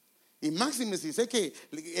 Y máxime, si sé que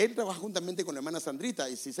él trabaja juntamente con la hermana Sandrita,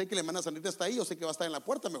 y si sé que la hermana Sandrita está ahí, yo sé que va a estar en la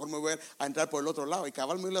puerta, mejor me voy a entrar por el otro lado. Y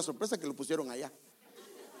cabal me dio la sorpresa que lo pusieron allá.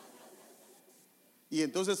 Y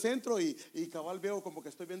entonces entro y cabal veo como que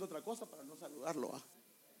estoy viendo otra cosa para no saludarlo, ¿ah?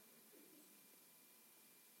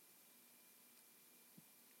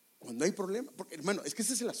 Cuando hay problemas, porque hermano, es que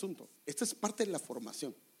ese es el asunto. Esta es parte de la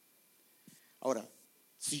formación. Ahora,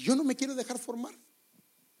 si yo no me quiero dejar formar,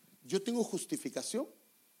 yo tengo justificación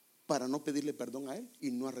para no pedirle perdón a él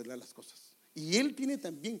y no arreglar las cosas. Y él tiene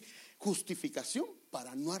también justificación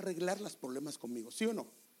para no arreglar los problemas conmigo, ¿sí o no?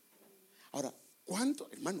 Ahora,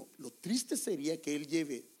 ¿cuánto, hermano? Lo triste sería que él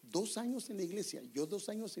lleve 2 años en la iglesia, yo 2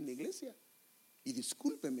 años en la iglesia, y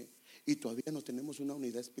discúlpeme, y todavía no tenemos una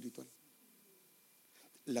unidad espiritual.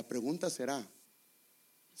 La pregunta será: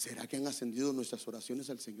 ¿será que han ascendido nuestras oraciones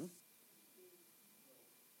al Señor?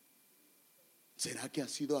 ¿Será que ha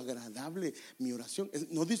sido agradable mi oración?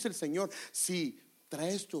 No dice el Señor: si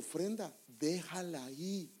traes tu ofrenda, déjala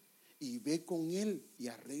ahí y ve con Él y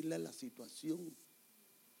arregla la situación.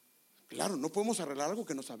 Claro, no podemos arreglar algo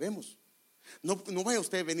que no sabemos. No vaya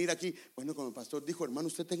usted a venir aquí: bueno, como el pastor dijo, hermano,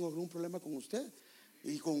 ¿usted tengo algún problema con usted?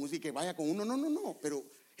 Y que vaya con uno. No, pero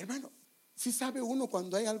hermano, si sabe uno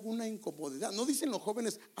cuando hay alguna incomodidad. No dicen los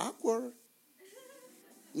jóvenes awkward.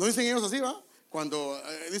 No dicen ellos así, ¿va? Cuando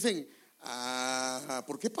dicen: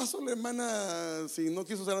 ¿por qué pasó la hermana si no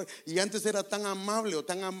quiso ser? Y antes era tan amable o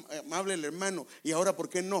tan amable el hermano, y ahora ¿por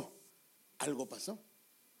qué no? Algo pasó.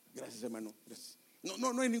 Gracias, hermano, gracias.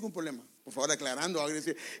 No hay ningún problema. Por favor, aclarando,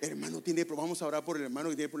 decir, hermano, vamos a orar por el hermano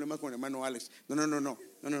que tiene problemas con el hermano Alex. No.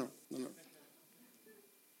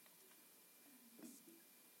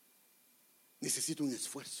 Necesito un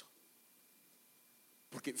esfuerzo.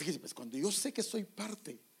 Porque fíjese, pues, cuando yo sé que soy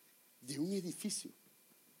parte de un edificio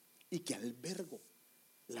y que albergo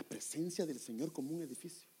la presencia del Señor como un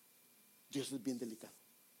edificio, Dios es bien delicado.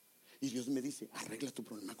 Y Dios me dice: arregla tu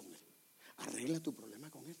problema con Él. Arregla tu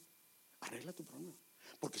problema con Él. Arregla tu problema.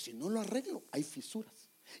 Porque si no lo arreglo, hay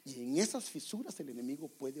fisuras. Y en esas fisuras el enemigo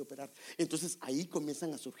puede operar. Entonces ahí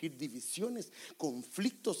comienzan a surgir divisiones,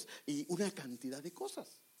 conflictos y una cantidad de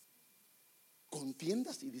cosas.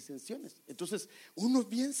 contiendas y disensiones. Entonces uno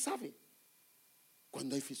bien sabe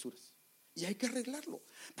cuando hay fisuras y hay que arreglarlo,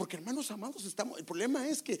 porque hermanos amados, el problema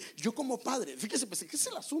es que yo como padre, fíjese pues, ¿qué es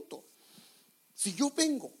el asunto? Si yo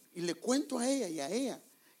vengo y le cuento a ella y a ella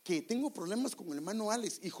que tengo problemas con el hermano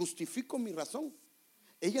Alex y justifico mi razón,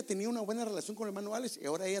 ella tenía una buena relación con el hermano Alex y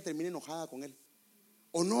ahora ella termina enojada con él,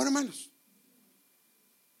 ¿o no, hermanos?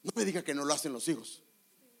 No me diga que no lo hacen los hijos.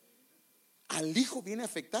 Al hijo viene a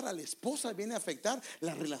afectar, a la esposa viene a afectar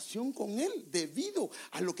la relación con él debido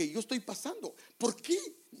a lo que yo estoy pasando. ¿Por qué?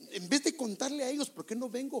 En vez de contarle a ellos, ¿por qué no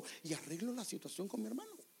vengo y arreglo la situación con mi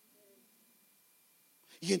hermano?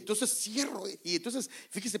 Y entonces cierro. Y entonces,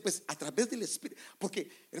 fíjese pues, a través del Espíritu.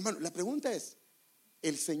 Porque, hermano, la pregunta es,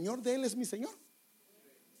 ¿el Señor de él es mi Señor?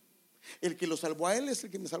 ¿El que lo salvó a él es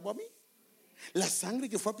el que me salvó a mí? ¿La sangre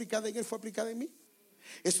que fue aplicada en él fue aplicada en mí?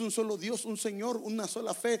 Es un solo Dios, un Señor, una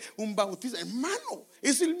sola fe, un bautismo. Hermano,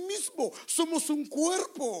 es el mismo. Somos un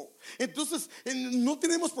cuerpo. Entonces no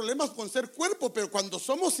tenemos problemas con ser cuerpo, pero cuando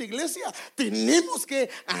somos iglesia tenemos que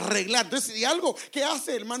arreglar. Entonces, si algo, ¿qué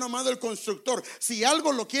hace, hermano amado, el constructor? Si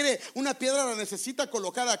algo lo quiere, una piedra la necesita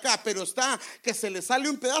colocar acá, pero está que se le sale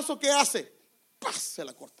un pedazo, ¿qué hace? ¡Paz! Se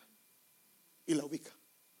la corta y la ubica.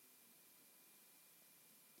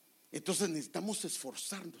 Entonces necesitamos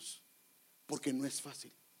esforzarnos, porque no es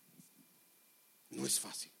fácil. No es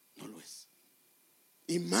fácil, no lo es.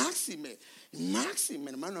 Y máxime,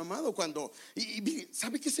 hermano amado, cuando y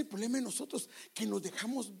 ¿sabe qué es el problema de nosotros? Que nos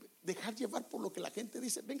dejamos dejar llevar por lo que la gente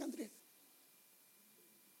dice. Venga, Andrea.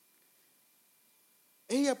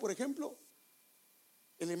 Ella, por ejemplo,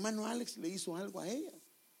 el hermano Alex le hizo algo a ella,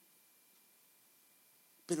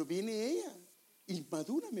 pero viene ella,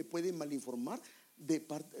 inmadura, me puede malinformar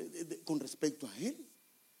con respecto a él.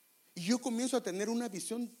 Y yo comienzo a tener una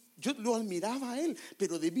visión, yo lo admiraba a él,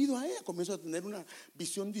 pero debido a ella comienzo a tener una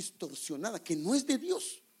visión distorsionada que no es de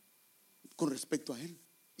Dios con respecto a él,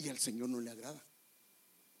 y al Señor no le agrada.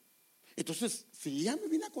 Entonces, si ella me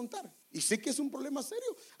viene a contar y sé que es un problema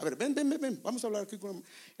serio, a ver, ven, vamos a hablar aquí con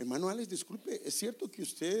hermano Alex. Disculpe, ¿es cierto que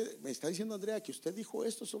usted me está diciendo, Andrea, que usted dijo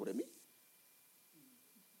esto sobre mí?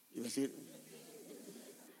 Y va a decir,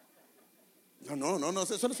 no,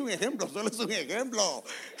 eso solo es un ejemplo,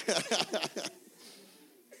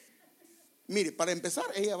 Mire, para empezar,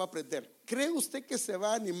 ella va a aprender. ¿Cree usted que se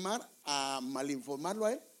va a animar a malinformarlo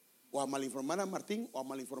a él? ¿O a malinformar a Martín? ¿O a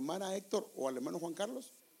malinformar a Héctor? ¿O al hermano Juan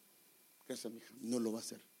Carlos? Créase, mi hija, no lo va a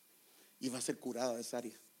hacer. Y va a ser curada de esa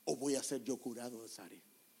área. ¿O voy a ser yo curado de esa área?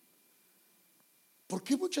 ¿Por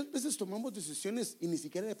qué muchas veces tomamos decisiones y ni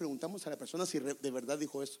siquiera le preguntamos a la persona si de verdad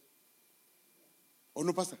dijo eso? ¿O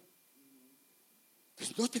no pasa?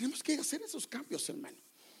 Pues no, tenemos que hacer esos cambios, hermano.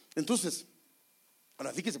 Entonces,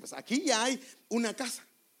 ahora fíjese, pues aquí ya hay una casa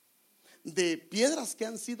de piedras que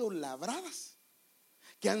han sido labradas,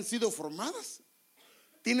 que han sido formadas.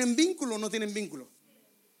 ¿Tienen vínculo o no tienen vínculo?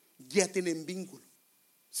 Ya tienen vínculo.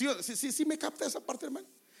 ¿Sí me capta esa parte, hermano?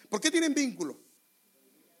 ¿Por qué tienen vínculo?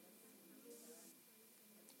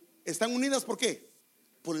 ¿Están unidas por qué?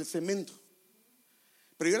 Por el cemento.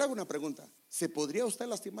 Pero yo le hago una pregunta: ¿se podría usted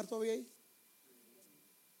lastimar todavía ahí?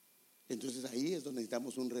 Entonces ahí es donde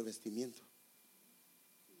necesitamos un revestimiento.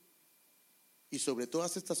 Y sobre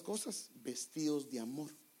todas estas cosas, vestidos de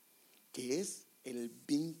amor, que es el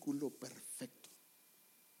vínculo perfecto.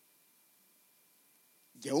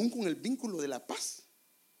 Y aún con el vínculo de la paz,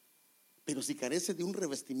 pero si carece de un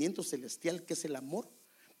revestimiento celestial que es el amor,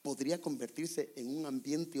 podría convertirse en un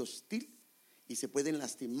ambiente hostil y se pueden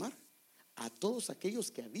lastimar a todos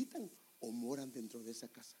aquellos que habitan o moran dentro de esa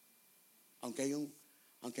casa, aunque hay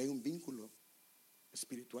un vínculo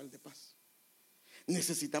espiritual de paz.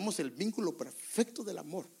 Necesitamos el vínculo perfecto del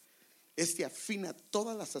amor. Este afina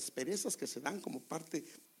todas las asperezas que se dan como parte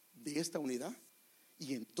de esta unidad,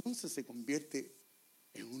 y entonces se convierte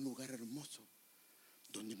en un lugar hermoso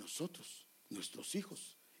donde nosotros, nuestros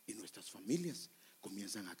hijos y nuestras familias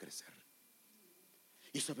comienzan a crecer.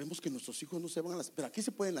 Y sabemos que nuestros hijos no se van a lastimar, pero aquí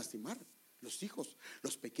se pueden lastimar los hijos,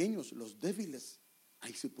 los pequeños, los débiles.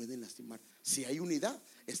 Ahí se pueden lastimar. Si hay unidad,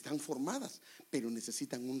 están formadas, pero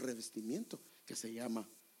necesitan un revestimiento que se llama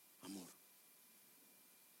amor.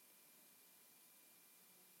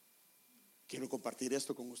 Quiero compartir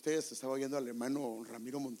esto con ustedes. Estaba oyendo al hermano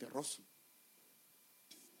Ramiro Monterroso.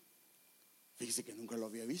 Fíjese que nunca lo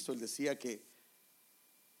había visto. Él decía que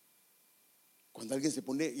cuando alguien se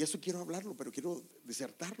pone, y eso quiero hablarlo, pero quiero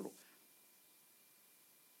disertarlo.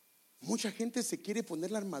 Mucha gente se quiere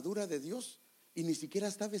poner la armadura de Dios y ni siquiera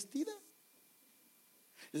está vestida.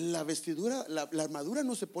 La vestidura, la armadura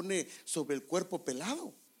no se pone sobre el cuerpo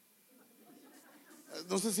pelado.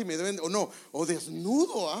 No sé si me deben o no, o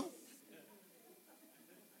desnudo,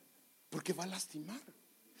 porque va a lastimar,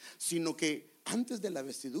 sino que antes de la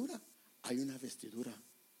vestidura hay una vestidura,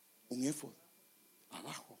 un éfod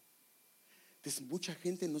abajo. Entonces mucha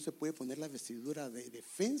gente no se puede poner la vestidura de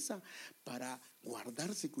defensa para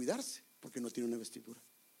guardarse y cuidarse, porque no tiene una vestidura.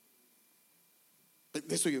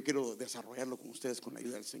 De eso yo quiero desarrollarlo con ustedes con la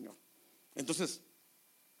ayuda del Señor. Entonces,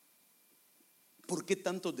 ¿por qué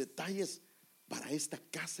tantos detalles para esta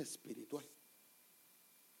casa espiritual?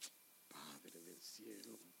 Padre del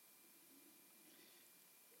cielo,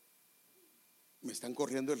 ¿me están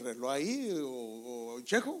corriendo el reloj ahí? ¿O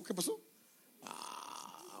Chejo? ¿Qué pasó?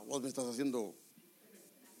 Vos me estás haciendo.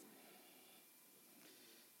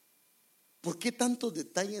 ¿Por qué tantos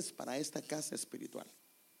detalles para esta casa espiritual?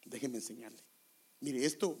 Déjeme enseñarle. Mire,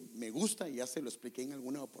 esto me gusta, ya se lo expliqué en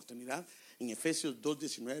alguna oportunidad en Efesios 2,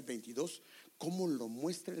 19, 22, cómo lo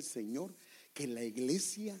muestra el Señor, que la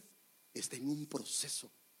iglesia está en un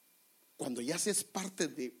proceso. Cuando ya se es parte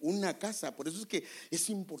de una casa, por eso es que es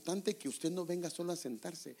importante que usted no venga solo a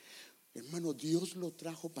sentarse. Hermano, Dios lo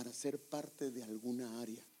trajo para ser parte de alguna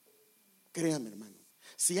área. Créame, hermano,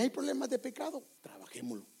 si hay problemas de pecado,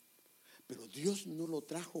 trabajémoslo. Pero Dios no lo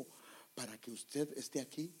trajo para que usted esté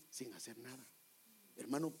aquí sin hacer nada.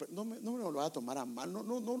 Hermano, no me lo va a tomar a mal, no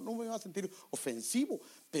me va a sentir ofensivo,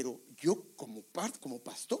 pero yo como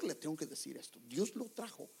pastor le tengo que decir esto. Dios lo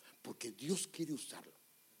trajo porque Dios quiere usarlo.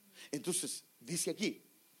 Entonces, dice aquí,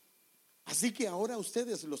 así que ahora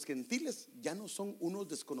ustedes los gentiles ya no son unos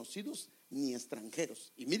desconocidos ni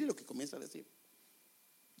extranjeros. Y mire lo que comienza a decir.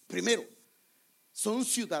 Primero, son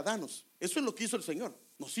ciudadanos. Eso es lo que hizo el Señor.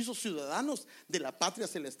 Nos hizo ciudadanos de la patria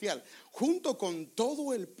celestial, junto con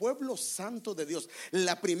todo el pueblo santo de Dios.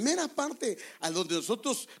 La primera parte a donde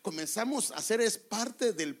nosotros comenzamos a ser es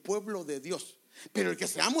parte del pueblo de Dios. Pero el que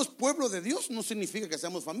seamos pueblo de Dios no significa que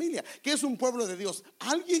seamos familia. ¿Qué es un pueblo de Dios?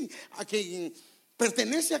 Alguien a quien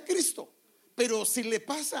pertenece a Cristo. Pero si le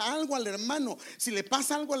pasa algo al hermano, si le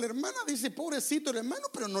pasa algo a la hermana, dice pobrecito el hermano,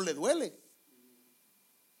 pero no le duele.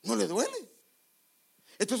 No le duele.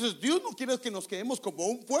 Entonces Dios no quiere que nos quedemos como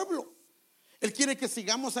un pueblo. Él quiere que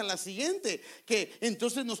sigamos a la siguiente, que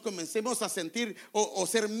entonces nos comencemos a sentir o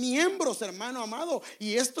ser miembros, hermano amado,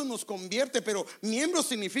 y esto nos convierte. Pero miembros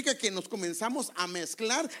significa que nos comenzamos a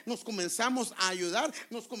mezclar, nos comenzamos a ayudar,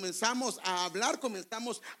 nos comenzamos a hablar,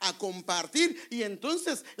 comenzamos a compartir, y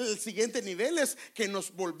entonces el siguiente nivel es que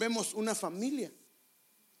nos volvemos una familia.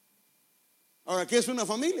 Ahora, ¿qué es una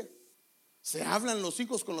familia? ¿Se hablan los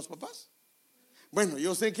hijos con los papás? Bueno,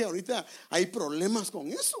 yo sé que ahorita hay problemas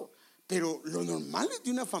con eso, pero lo normal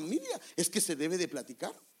de una familia es que se debe de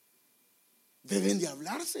platicar. Deben de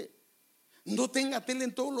hablarse. No tenga tele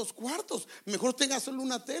en todos los cuartos. Mejor tenga solo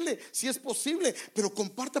una tele, si es posible, pero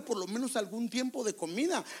comparta por lo menos algún tiempo de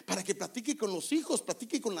comida para que platique con los hijos,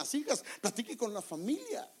 platique con las hijas, platique con la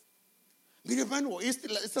familia. Mire, hermano,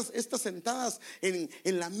 estas sentadas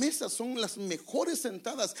en la mesa son las mejores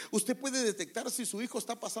sentadas. Usted puede detectar si su hijo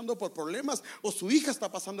está pasando por problemas o su hija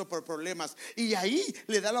está pasando por problemas, y ahí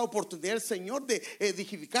le da la oportunidad al Señor de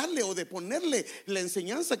edificarle o de ponerle la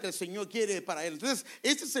enseñanza que el Señor quiere para él. Entonces,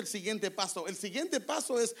 este es el siguiente paso. El siguiente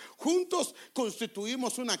paso es: juntos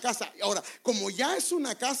constituimos una casa. Ahora, como ya es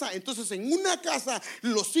una casa, entonces en una casa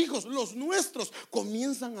los hijos, los nuestros,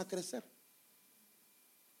 comienzan a crecer.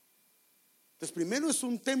 Entonces, primero es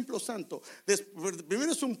un templo santo,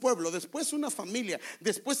 primero es un pueblo, después una familia,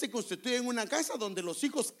 después se constituye en una casa donde los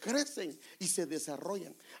hijos crecen y se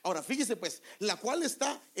desarrollan. Ahora, fíjese pues, la cual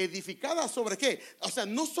está edificada ¿sobre qué? O sea,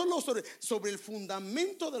 no solo sobre el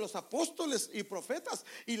fundamento de los apóstoles y profetas,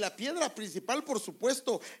 y la piedra principal, por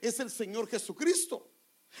supuesto, es el Señor Jesucristo.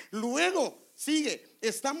 Luego sigue: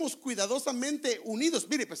 estamos cuidadosamente unidos.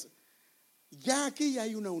 Mire pues, ya aquí ya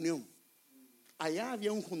hay una unión, allá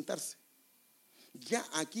había un juntarse. Ya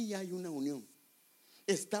aquí ya hay una unión.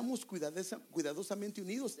 Estamos cuidadosamente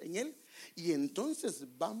unidos en Él, y entonces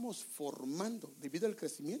vamos formando, debido al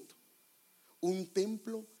crecimiento, un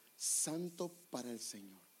templo santo para el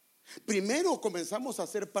Señor. Primero comenzamos a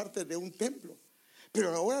ser parte de un templo,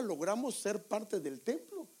 pero ahora logramos ser parte del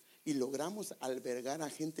templo y logramos albergar a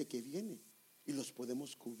gente que viene y los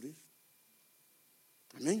podemos cubrir.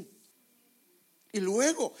 Amén. Y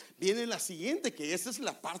luego viene la siguiente, que esa es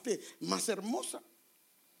la parte más hermosa.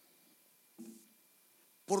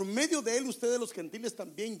 Por medio de él, ustedes los gentiles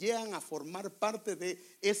también llegan a formar parte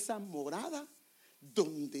de esa morada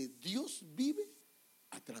donde Dios vive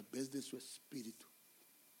a través de su Espíritu.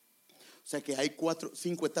 O sea que hay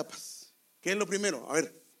 5 etapas. ¿Qué es lo primero? A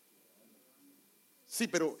ver. Sí,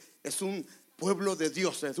 pero es un pueblo de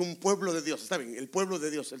Dios, es un pueblo de Dios. Está bien, el pueblo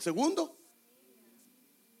de Dios. El segundo,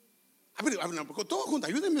 a ver, todo junto,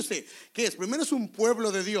 ayúdenme usted. ¿Qué es? Primero es un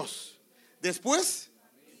pueblo de Dios. después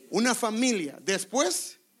una familia,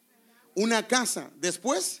 después una casa,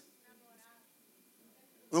 después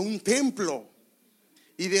un templo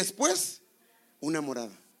y después una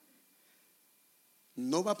morada.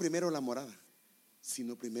 No va primero la morada,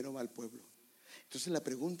 sino primero va el pueblo. Entonces la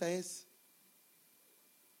pregunta es,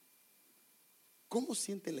 ¿cómo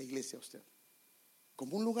siente la iglesia usted?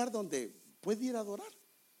 ¿Como un lugar donde puede ir a adorar?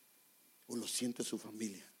 ¿O lo siente su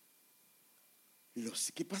familia?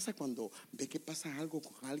 ¿Qué pasa cuando ve que pasa algo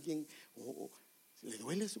con alguien? ¿O le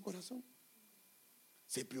duele su corazón?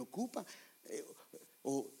 ¿Se preocupa?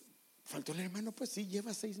 ¿O faltó el hermano? Pues sí,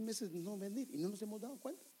 lleva 6 meses no venir y no nos hemos dado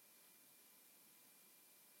cuenta.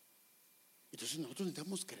 Entonces nosotros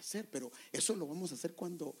necesitamos crecer, pero eso lo vamos a hacer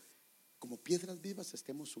cuando, como piedras vivas,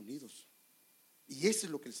 estemos unidos. Y eso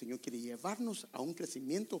es lo que el Señor quiere, llevarnos a un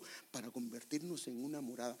crecimiento para convertirnos en una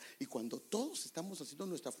morada. Y cuando todos estamos haciendo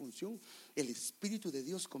nuestra función, el Espíritu de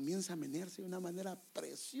Dios comienza a menearse de una manera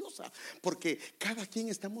preciosa, porque cada quien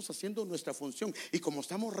estamos haciendo nuestra función. Y como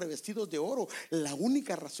estamos revestidos de oro, la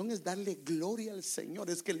única razón es darle gloria al Señor,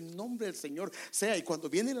 es que el nombre del Señor sea. Y cuando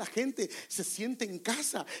viene la gente, se siente en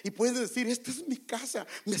casa y puede decir: esta es mi casa,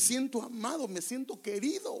 me siento amado, me siento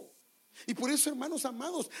querido. Y por eso, hermanos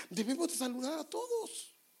amados, debemos de saludar a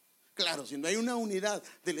todos. Claro, si no hay una unidad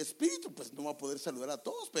del Espíritu, pues no va a poder saludar a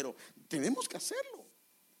todos, pero tenemos que hacerlo.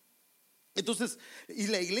 Entonces, y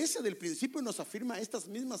la iglesia del principio nos afirma estas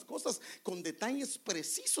mismas cosas con detalles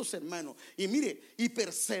precisos, hermano. Y mire, y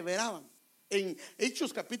perseveraban. En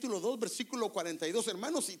Hechos capítulo 2 versículo 42,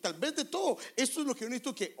 hermanos, y tal vez de todo, esto es lo que yo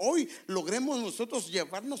necesito que hoy logremos nosotros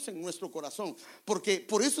llevarnos en nuestro corazón, porque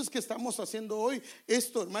por eso es que estamos haciendo hoy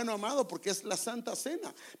esto, hermano amado, porque es la Santa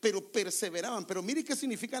Cena. Pero perseveraban. Pero mire qué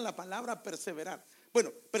significa la palabra perseverar.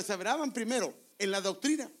 Bueno, perseveraban primero en la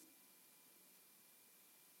doctrina,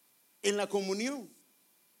 en la comunión,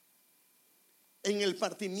 en el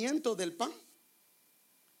partimiento del pan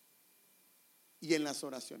y en las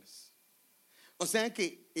oraciones. O sea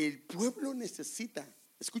que el pueblo necesita,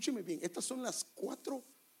 escúcheme bien, estas son las 4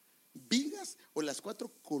 vigas o las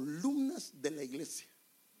 4 columnas de la iglesia.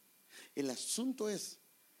 El asunto es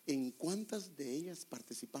en cuántas de ellas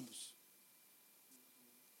participamos.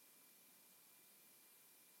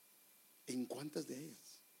 ¿En cuántas de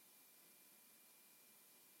ellas?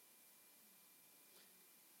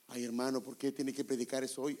 Ay, hermano, ¿por qué tiene que predicar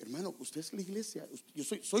eso hoy? Hermano, usted es la iglesia, yo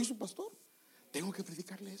soy su pastor. Tengo que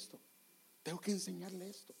predicarle esto. Tengo que enseñarle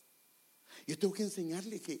esto. Yo tengo que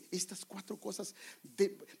enseñarle que estas 4 cosas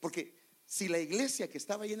porque si la iglesia que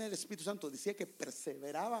estaba llena del Espíritu Santo decía que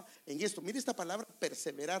perseveraba en esto, mire esta palabra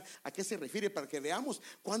perseverar, ¿a qué se refiere? Para que veamos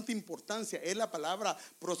cuánta importancia es la palabra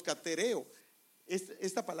proscatereo.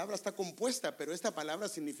 Esta palabra está compuesta, pero esta palabra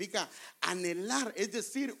significa anhelar, es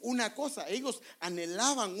decir, una cosa. Ellos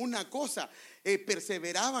anhelaban una cosa,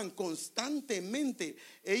 perseveraban constantemente.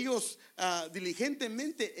 Ellos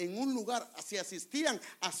diligentemente en un lugar, se asistían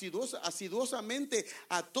asiduosamente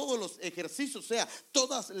a todos los ejercicios, o sea,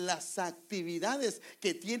 todas las actividades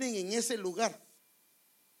que tienen en ese lugar.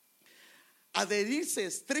 Adherirse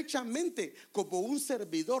estrechamente como un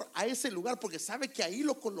servidor a ese lugar, porque sabe que ahí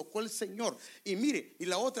lo colocó el Señor. Y mire, y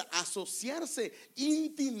la otra, asociarse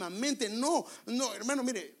íntimamente. No, hermano,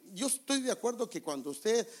 mire, yo estoy de acuerdo que cuando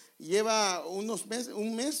usted lleva unos meses,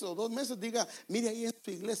 un mes o 2 meses, diga: mire, ahí en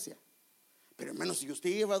su iglesia. Pero hermano, si usted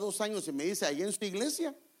lleva 2 años y me dice ahí en su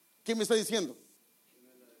iglesia, ¿qué me está diciendo?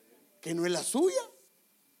 Que no es la suya,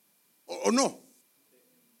 o no.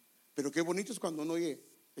 Pero qué bonito es cuando uno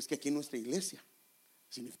oye: es que aquí en nuestra iglesia.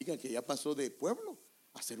 Significa que ya pasó de pueblo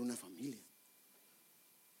a ser una familia.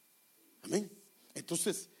 Amén.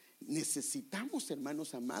 Entonces necesitamos,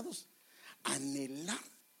 hermanos amados, anhelar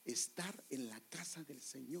estar en la casa del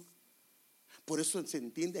Señor. Por eso se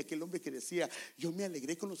entiende aquel hombre que decía: yo me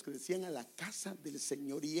alegré con los que decían, a la casa del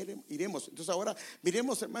Señor y iremos. Entonces ahora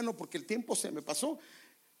miremos, hermano, porque el tiempo se me pasó.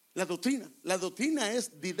 La doctrina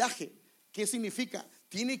es didaje. ¿Qué significa?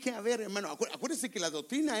 Tiene que haber, hermano, acuérdense que la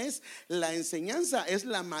doctrina es la enseñanza, es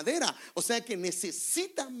la madera. O sea que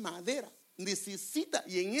necesita madera,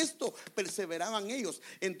 y en esto perseveraban ellos.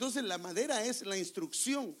 Entonces la madera es la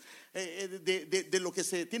instrucción de lo que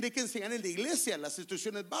se tiene que enseñar en la iglesia. Las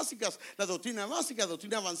instrucciones básicas, la doctrina básica,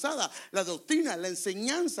 doctrina avanzada, la doctrina, la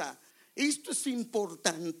enseñanza. Esto es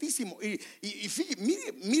importantísimo. Y fíjate,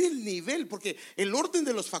 mire el nivel, porque el orden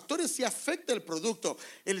de los factores sí afecta el producto.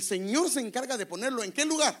 El Señor se encarga de ponerlo ¿en qué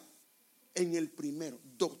lugar? En el primero.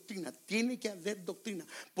 Doctrina, tiene que haber doctrina,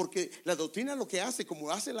 porque la doctrina lo que hace,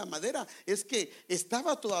 como hace la madera, es que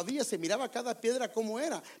estaba todavía, se miraba cada piedra como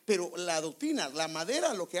era, pero la doctrina, la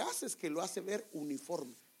madera, lo que hace es que lo hace ver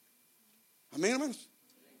uniforme. Amén, hermanos.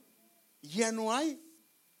 Ya no hay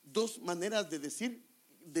dos maneras de decir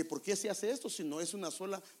de por qué se hace esto, sino es una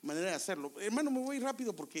sola manera de hacerlo. Hermano, me voy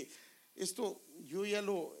rápido porque esto yo ya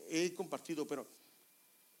lo he compartido, pero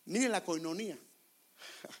mire la coinonía.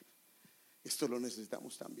 Esto lo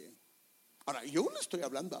necesitamos también. Ahora, yo le estoy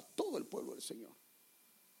hablando a todo el pueblo del Señor.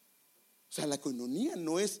 O sea, la coinonía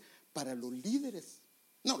no es para los líderes.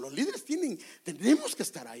 No, los líderes tenemos que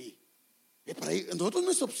estar ahí. Para ahí. Nosotros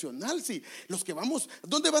no es opcional. Si los que vamos,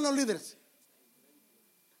 ¿dónde van los líderes?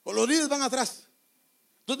 O los líderes van atrás.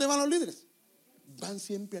 ¿Dónde van los líderes? Van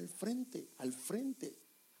siempre al frente, al frente,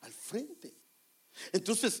 al frente.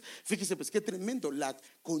 Entonces, fíjese pues qué tremendo. La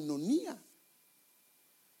coinonía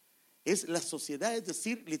es la sociedad, es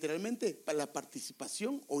decir, literalmente la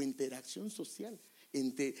participación o interacción social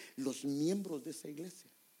entre los miembros de esa iglesia.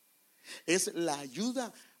 Es la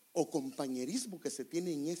ayuda o compañerismo que se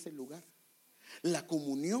tiene en ese lugar. La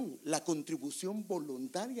comunión, la contribución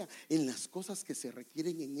voluntaria en las cosas que se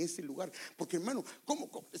requieren en ese lugar. Porque hermano,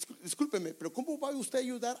 discúlpeme, pero ¿cómo va usted a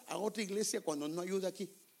ayudar a otra iglesia cuando no ayuda aquí?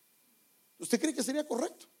 ¿Usted cree que sería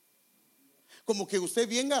correcto? Como que usted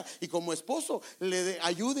venga y como esposo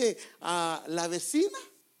ayude a la vecina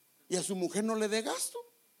y a su mujer no le dé gasto.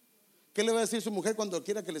 ¿Qué le va a decir su mujer cuando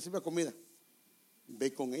quiera que le sirva comida?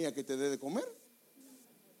 Ve con ella que te dé de comer.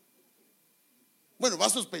 Bueno, va a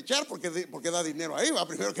sospechar porque da dinero ahí, va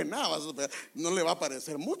primero que nada, va a sospechar, no le va a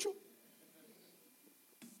parecer mucho.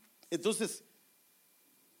 Entonces,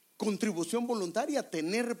 contribución voluntaria,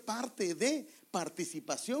 tener parte de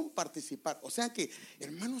participación, participar. O sea que,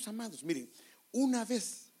 hermanos amados, miren, una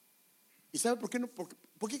vez, ¿y sabe por qué no?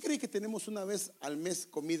 ¿Por qué cree que tenemos una vez al mes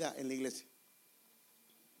comida en la iglesia?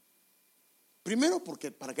 Primero,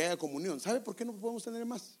 porque para que haya comunión. ¿Sabe por qué no podemos tener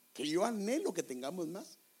más? Que yo anhelo que tengamos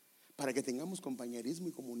más, para que tengamos compañerismo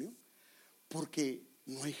y comunión, porque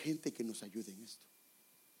no hay gente que nos ayude en esto.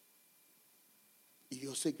 Y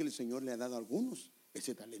yo sé que el Señor le ha dado a algunos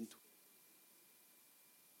ese talento.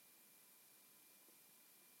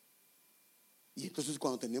 Y entonces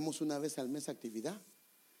cuando tenemos una vez al mes actividad.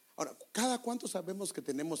 Ahora, ¿cada cuánto sabemos que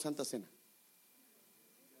tenemos Santa Cena?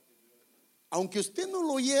 Aunque usted no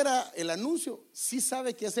lo oyera el anuncio, sí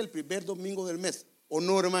sabe que es el primer domingo del mes, ¿o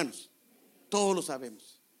no, hermanos? Todos lo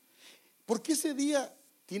sabemos. ¿Por qué ese día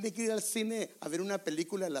tiene que ir al cine a ver una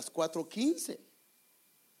película a las 4:15?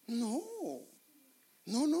 No.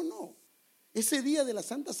 Ese día de la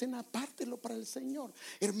Santa Cena, apártelo para el Señor.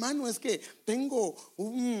 Hermano, es que tengo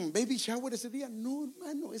un baby shower ese día. No,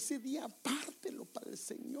 hermano, ese día apártelo para el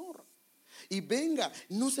Señor. Y venga,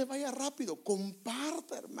 no se vaya rápido,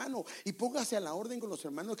 comparta, hermano, y póngase a la orden con los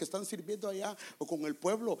hermanos que están sirviendo allá o con el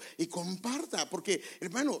pueblo y comparta, porque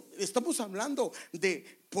hermano, estamos hablando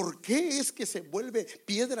de por qué es que se vuelve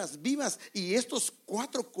piedras vivas y estos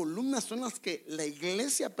 4 columnas son las que la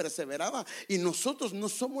iglesia perseveraba y nosotros no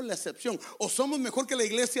somos la excepción. ¿O somos mejor que la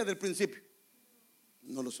iglesia del principio?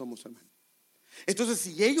 No lo somos, hermano. Entonces,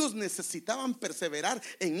 si ellos necesitaban perseverar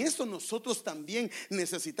en eso, nosotros también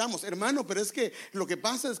necesitamos, hermano. Pero es que lo que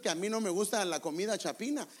pasa es que a mí no me gusta la comida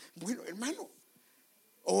chapina. Bueno, hermano,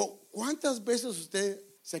 ¿o cuántas veces usted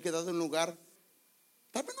se ha quedado en un lugar?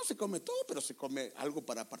 Tal vez no se come todo, pero se come algo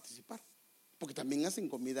para participar, porque también hacen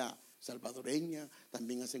comida salvadoreña,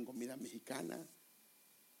 también hacen comida mexicana.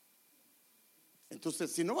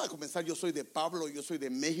 Entonces, si no va a comenzar, yo soy de Pablo, yo soy de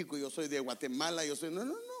México, yo soy de Guatemala, yo soy,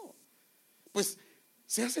 no. Pues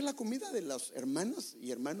se hace la comida de las hermanas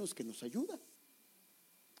y hermanos que nos ayudan.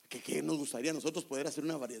 Que nos gustaría a nosotros poder hacer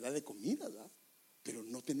una variedad de comidas, ¿verdad? Pero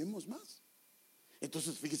no tenemos más.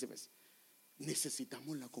 Entonces, fíjese, ¿ves?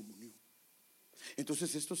 Necesitamos la comunión.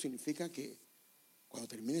 Entonces, esto significa que cuando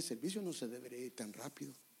termine el servicio no se debería ir tan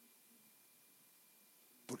rápido,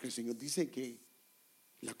 porque el Señor dice que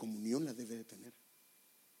la comunión la debe de tener.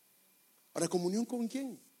 Ahora, ¿comunión con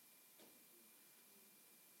quién?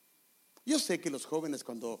 Yo sé que los jóvenes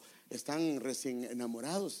cuando están recién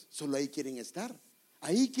enamorados, solo ahí quieren estar.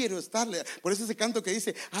 Ahí quiero estar. Por eso ese canto que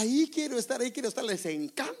dice, ahí quiero estar, les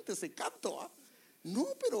encanta ese canto, ¿eh? No,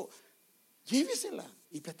 pero llévesela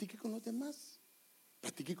y platique con los demás.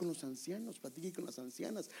 Platique con los ancianos, platique con las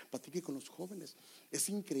ancianas, platique con los jóvenes. Es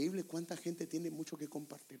increíble cuánta gente tiene mucho que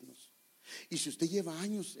compartirnos. Y si usted lleva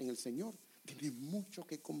años en el Señor, tiene mucho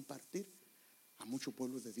que compartir a mucho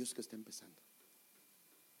pueblo de Dios que está empezando.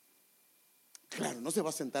 Claro, no se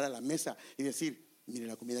va a sentar a la mesa y decir, mire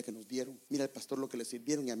la comida que nos dieron, mira al pastor lo que le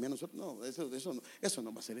sirvieron y a mí a nosotros. No, eso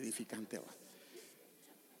no va a ser edificante, ¿va?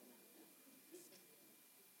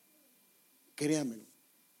 Créamelo,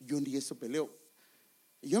 yo ni eso peleo.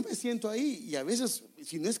 Yo me siento ahí y a veces,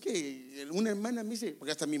 si no es que una hermana me dice,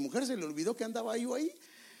 porque hasta a mi mujer se le olvidó que andaba yo ahí,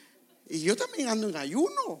 y yo también ando en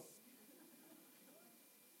ayuno.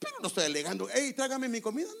 Pero no estoy alegando, hey, trágame mi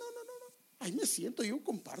comida. No. Ahí me siento, yo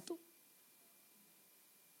comparto.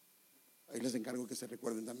 Ahí les encargo que se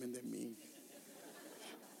recuerden también de mí.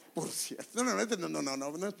 Por cierto, no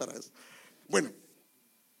es para eso. Bueno,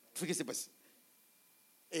 fíjese pues,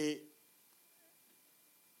 el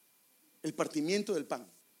partimiento del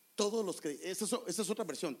pan. Esa es otra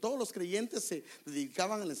versión. Todos los creyentes se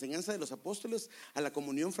dedicaban a la enseñanza de los apóstoles, a la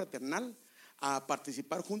comunión fraternal, a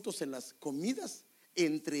participar juntos en las comidas.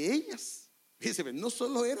 Entre ellas, fíjese, no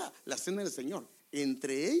solo era la cena del Señor,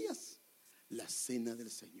 entre ellas la cena del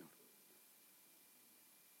Señor.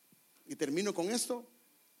 Y termino con esto.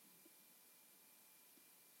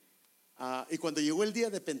 Y cuando llegó el día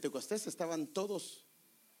de Pentecostés, estaban todos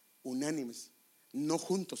unánimes, no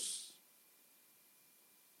juntos.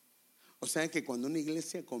 O sea que cuando una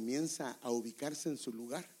iglesia comienza a ubicarse en su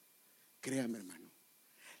lugar, créame, hermano,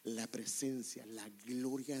 la presencia, la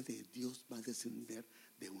gloria de Dios va a descender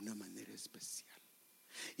de una manera especial.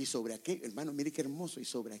 Y sobre aquellos, hermano, mire qué hermoso, y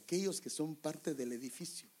sobre aquellos que son parte del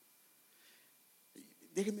edificio.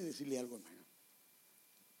 Déjeme decirle algo, hermano.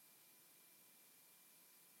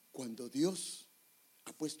 Cuando Dios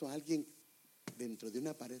ha puesto a alguien dentro de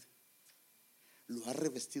una pared, lo ha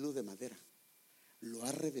revestido de madera, lo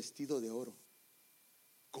ha revestido de oro,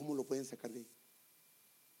 ¿cómo lo pueden sacar de ahí?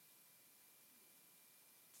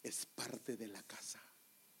 Es parte de la casa.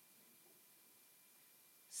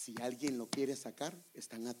 Si alguien lo quiere sacar,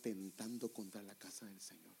 están atentando contra la casa del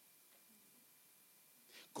Señor.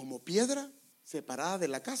 Como piedra separada de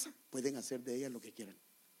la casa, pueden hacer de ella lo que quieran,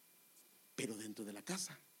 pero dentro de la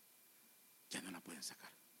casa ya no la pueden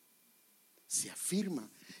sacar. Se afirma,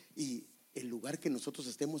 y el lugar que nosotros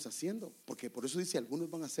estemos haciendo, porque por eso dice, algunos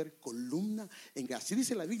van a hacer columna así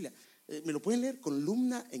dice la Biblia, me lo pueden leer,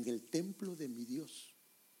 columna en el templo de mi Dios.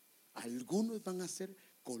 Algunos van a hacer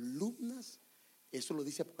columnas, eso lo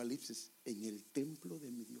dice Apocalipsis, en el templo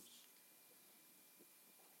de mi Dios.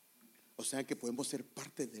 O sea que podemos ser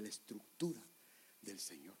parte de la estructura del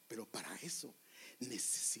Señor, pero para eso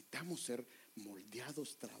necesitamos ser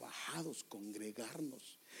moldeados, trabajados,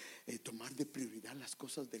 congregarnos, tomar de prioridad las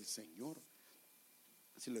cosas del Señor.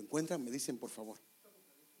 Si lo encuentran, me dicen por favor.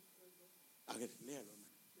 A ver, léalo,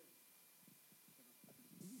 hermano.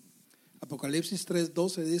 Apocalipsis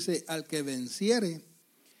 3:12 dice: al que venciere,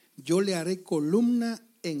 yo le haré columna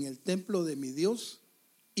en el templo de mi Dios,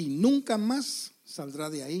 y nunca más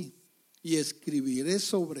saldrá de ahí. Y escribiré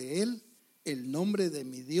sobre él el nombre de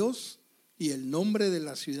mi Dios y el nombre de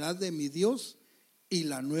la ciudad de mi Dios y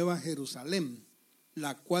la nueva Jerusalén,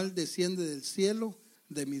 la cual desciende del cielo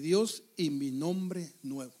de mi Dios, y mi nombre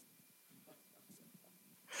nuevo.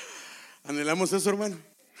 ¿Anhelamos eso, hermano?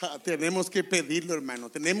 Tenemos que pedirlo, hermano.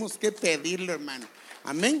 Tenemos que pedirlo, hermano.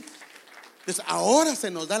 Amén. Entonces ahora se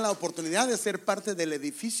nos da la oportunidad de ser parte del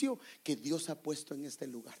edificio que Dios ha puesto en este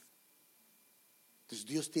lugar. Entonces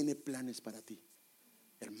Dios tiene planes para ti.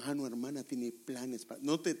 Hermano, hermana, tiene planes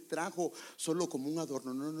no te trajo solo como un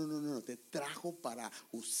adorno, no, te trajo para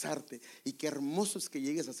usarte. Y qué hermoso es que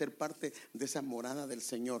llegues a ser parte de esa morada del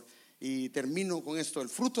Señor. Y termino con esto: el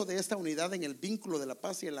fruto de esta unidad en el vínculo de la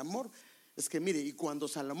paz y el amor es que, mire, y cuando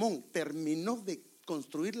Salomón terminó de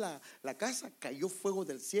construir la casa, cayó fuego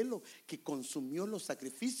del cielo que consumió los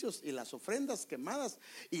sacrificios y las ofrendas quemadas,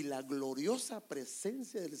 y la gloriosa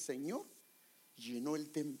presencia del Señor llenó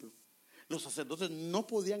el templo. Los sacerdotes no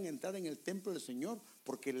podían entrar en el templo del Señor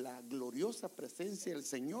porque la gloriosa presencia del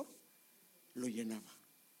Señor lo llenaba.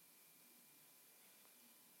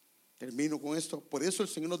 Termino con esto. Por eso el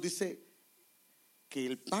Señor nos dice que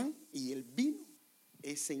el pan y el vino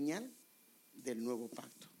es señal del nuevo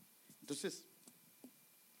pacto. Entonces,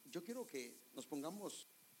 yo quiero que nos pongamos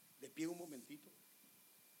de pie un momentito.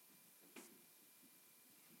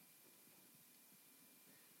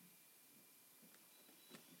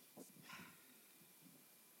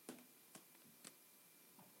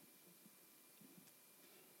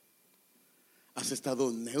 ¿Has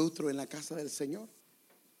estado neutro en la casa del Señor?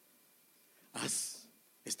 ¿Has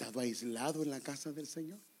estado aislado en la casa del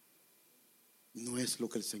Señor? No es lo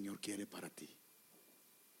que el Señor quiere para ti.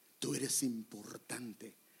 Tú eres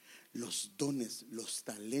importante. Los dones, los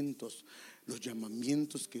talentos, los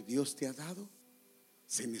llamamientos que Dios te ha dado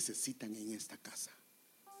se necesitan en esta casa.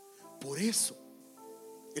 Por eso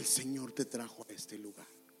el Señor te trajo a este lugar.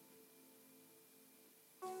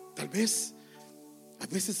 Tal vez a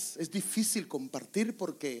veces es difícil compartir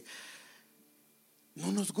porque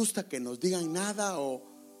no nos gusta que nos digan nada, o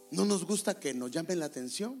no nos gusta que nos llamen la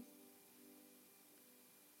atención.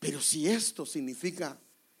 Pero si esto significa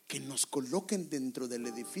que nos coloquen dentro del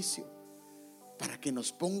edificio para que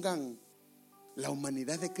nos pongan la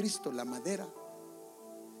humanidad de Cristo, la madera,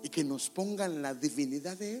 y que nos pongan la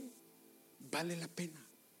divinidad de Él, vale la pena.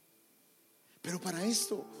 Pero para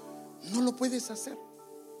esto no lo puedes hacer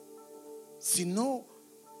si no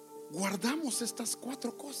guardamos estas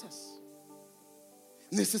 4 cosas.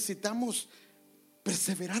 Necesitamos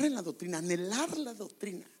perseverar en la doctrina, anhelar la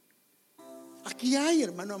doctrina. Aquí hay,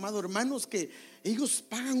 hermano amado, hermanos que ellos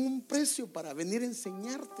pagan un precio para venir a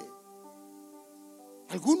enseñarte.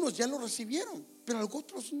 Algunos ya lo recibieron, pero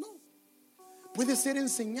otros no. Puede ser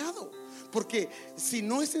enseñado, porque si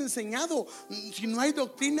no es enseñado, si no hay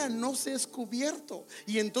doctrina, no se es cubierto.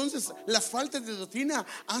 Y entonces la falta de doctrina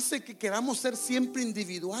hace que queramos ser siempre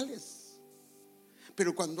individuales.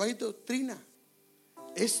 Pero cuando hay doctrina,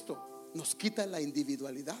 esto nos quita la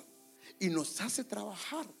individualidad y nos hace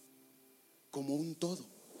trabajar como un todo.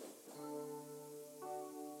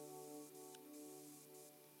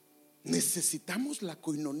 Necesitamos la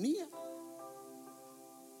coinonía.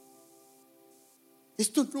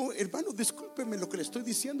 Esto no, hermano, discúlpeme lo que le estoy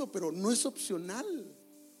diciendo, pero no es opcional.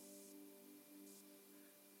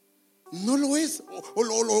 No lo es.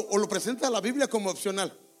 O lo presenta la Biblia como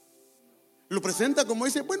opcional. Lo presenta como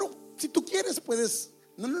dice, bueno, si tú quieres puedes.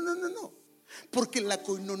 No. Porque la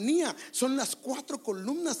coinonía son las 4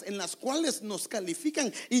 columnas en las cuales nos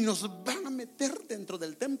califican y nos van a meter dentro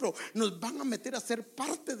del templo, nos van a meter a ser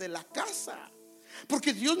parte de la casa.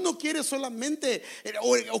 Porque Dios no quiere solamente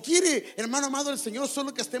o quiere, hermano amado, el Señor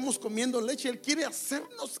solo que estemos comiendo leche. Él quiere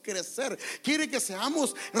hacernos crecer, quiere que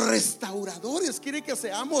seamos restauradores, quiere que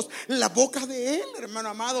seamos la boca de Él, hermano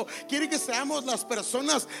amado. Quiere que seamos las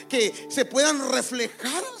personas que se puedan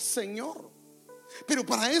reflejar al Señor. Pero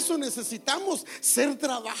para eso necesitamos ser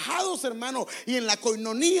trabajados, hermano. Y en la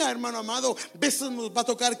coinonía, hermano amado, veces nos va a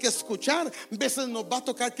tocar que escuchar, veces nos va a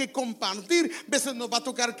tocar que compartir, veces nos va a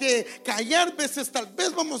tocar que callar, veces tal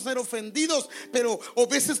vez vamos a ser ofendidos, pero o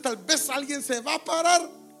veces tal vez alguien se va a parar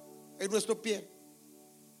en nuestro pie,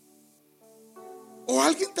 o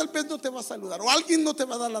alguien tal vez no te va a saludar, o alguien no te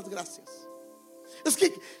va a dar las gracias. Es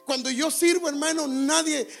que cuando yo sirvo, hermano,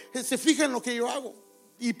 nadie se fija en lo que yo hago.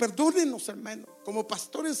 Y perdónenos, hermano, como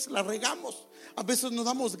pastores la regamos. A veces nos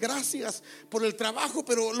damos gracias por el trabajo,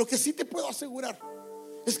 pero lo que sí te puedo asegurar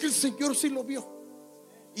es que el Señor sí lo vio.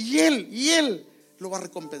 Y Él lo va a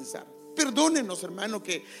recompensar. Perdónenos, hermano,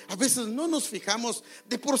 que a veces no nos fijamos.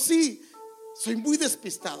 De por sí soy muy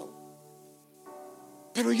despistado,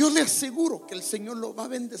 pero yo le aseguro que el Señor lo va a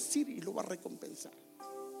bendecir y lo va a recompensar.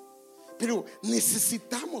 Pero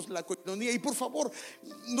necesitamos la coinonía. Y por favor,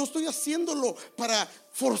 no estoy haciéndolo para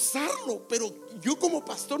forzarlo, pero yo como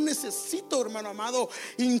pastor necesito, hermano amado,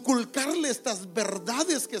 inculcarle estas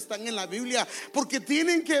verdades que están en la Biblia, porque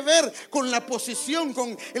tienen que ver con la posición,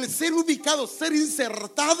 con el ser ubicados, ser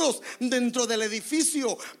insertados dentro del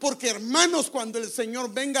edificio. Porque, hermanos, cuando el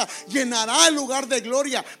Señor venga, llenará el lugar de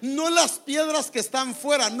gloria, no las piedras que están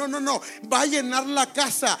fuera, no, va a llenar la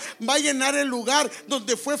casa, va a llenar el lugar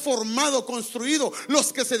donde fue formado, construido,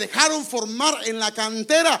 los que se dejaron formar en la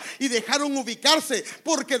cantera y dejaron ubicarse,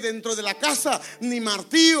 porque dentro de la casa ni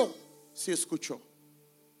martillo se escuchó.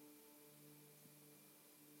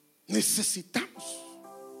 Necesitamos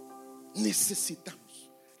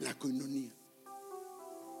la coinonía.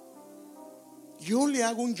 Yo le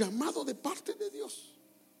hago un llamado de parte de Dios.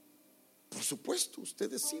 Por supuesto, usted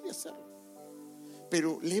decide hacerlo,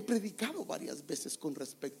 pero le he predicado varias veces con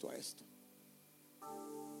respecto a esto.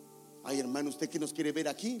 Ay, hermano, usted que nos quiere ver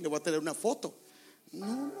aquí, le voy a traer una foto.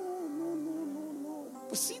 No.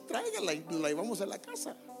 Pues sí, tráigala y la llevamos a la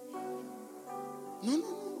casa.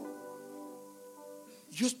 No.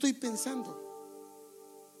 Yo estoy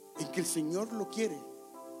pensando en que el Señor lo quiere.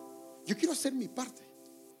 Yo quiero hacer mi parte.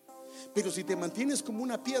 Pero si te mantienes como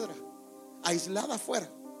una piedra, aislada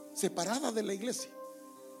afuera, separada de la iglesia,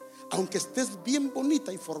 aunque estés bien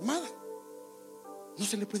bonita y formada, no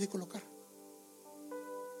se le puede colocar.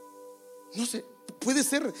 No sé, puede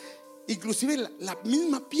ser inclusive la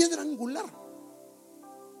misma piedra angular,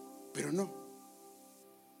 pero no,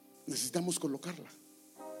 necesitamos colocarla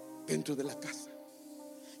dentro de la casa.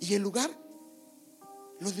 Y el lugar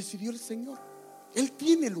lo decidió el Señor. Él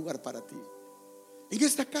tiene lugar para ti. En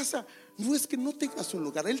esta casa no es que no tengas un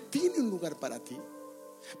lugar, Él tiene un lugar para ti.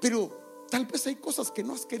 Pero tal vez hay cosas que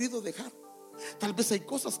no has querido dejar, tal vez hay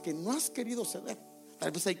cosas que no has querido ceder,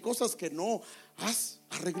 tal vez hay cosas que no has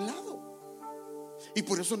arreglado. Y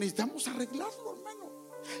por eso necesitamos arreglarlo,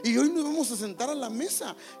 hermano. Y hoy nos vamos a sentar a la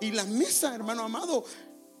mesa. Y la mesa, hermano amado,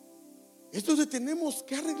 es donde tenemos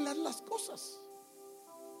que arreglar las cosas.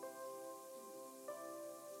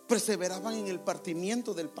 Perseveraban en el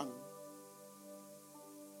partimiento del pan.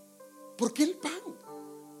 ¿Por qué el pan?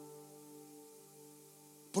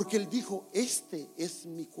 Porque Él dijo: este es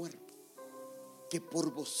mi cuerpo, que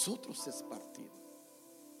por vosotros es partido.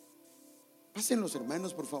 Pasen los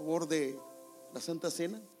hermanos, por favor, de la Santa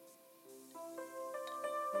Cena.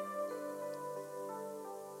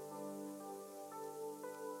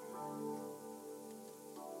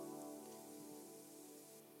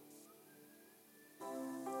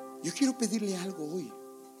 Yo quiero pedirle algo hoy.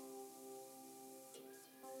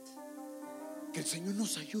 Que el Señor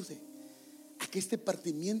nos ayude a que este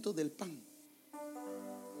partimiento del pan,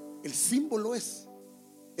 el símbolo es: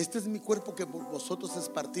 este es mi cuerpo que por vosotros es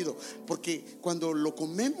partido. Porque cuando lo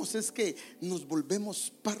comemos es que nos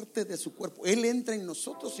volvemos parte de su cuerpo. Él entra en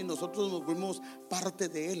nosotros y nosotros nos volvemos parte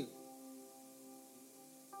de Él.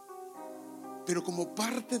 Pero como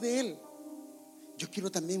parte de Él, yo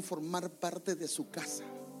quiero también formar parte de su casa.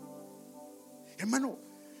 Hermano,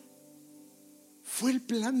 fue el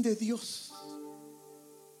plan de Dios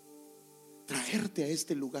traerte a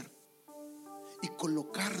este lugar y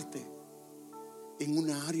colocarte en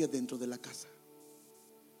una área dentro de la casa.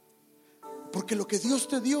 Porque lo que Dios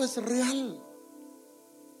te dio es real.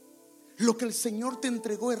 Lo que el Señor te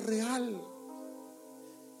entregó es real.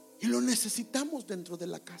 Y lo necesitamos dentro de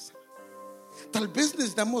la casa. Tal vez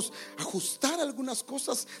necesitamos ajustar algunas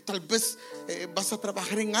cosas. Tal vez vas a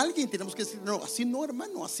trabajar en alguien y tenemos que decir: no, así no,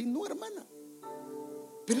 hermano, así no, hermana.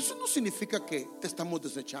 Pero eso no significa que te estamos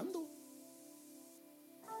desechando.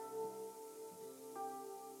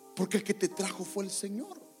 Porque el que te trajo fue el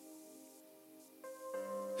Señor.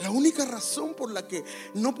 La única razón por la que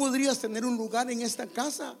no podrías tener un lugar en esta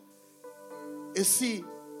casa es si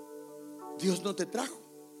Dios no te trajo,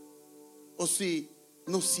 o si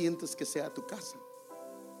no sientes que sea tu casa.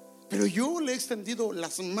 Pero yo le he extendido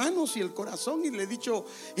las manos y el corazón y le he dicho: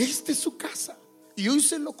 esta es su casa. Y hoy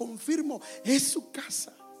se lo confirmo, es su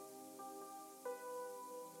casa.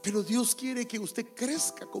 Pero Dios quiere que usted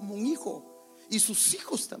crezca como un hijo, y sus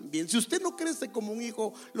hijos también. Si usted no crece como un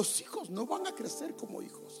hijo, los hijos no van a crecer como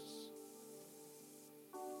hijos.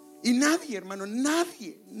 Y nadie, hermano,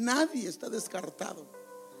 nadie está descartado.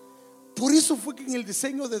 Por eso fue que en el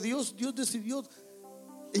diseño de Dios, Dios decidió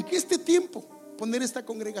en este tiempo poner esta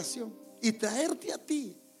congregación y traerte a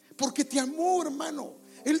ti, porque te amó, hermano.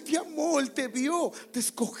 Él te amó, Él te vio, te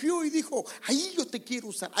escogió y dijo: ahí yo te quiero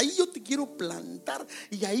usar, ahí yo te quiero plantar,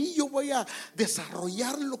 y ahí yo voy a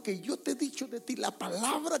desarrollar lo que yo te he dicho de ti. La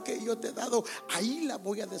palabra que yo te he dado, ahí la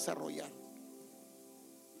voy a desarrollar.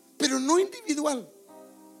 Pero no individual.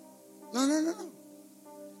 No.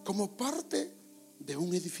 Como parte de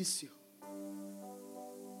un edificio.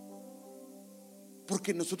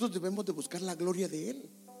 Porque nosotros debemos de buscar la gloria de Él.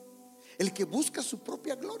 El que busca su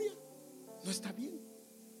propia gloria no está bien.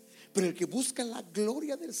 Pero el que busca la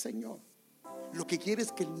gloria del Señor, lo que quiere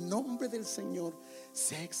es que el nombre del Señor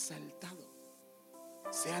sea exaltado,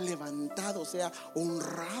 sea levantado, sea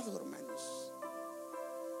honrado, hermanos.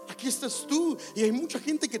 Aquí estás tú, y hay mucha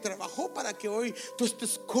gente que trabajó para que hoy tú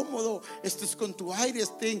estés cómodo, estés con tu aire,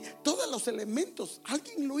 estén todos los elementos.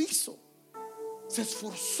 Alguien lo hizo, se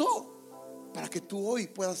esforzó para que tú hoy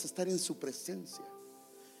puedas estar en su presencia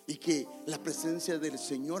y que la presencia del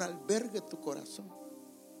Señor albergue tu corazón.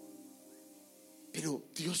 Pero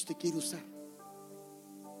Dios te quiere usar.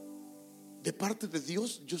 De parte de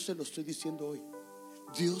Dios, yo se lo estoy diciendo hoy.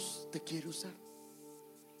 Dios te quiere usar.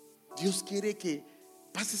 Dios quiere que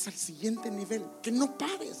pases al siguiente nivel, que no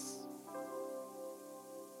pares.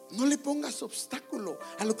 No le pongas obstáculo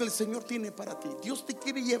a lo que el Señor tiene para ti. Dios te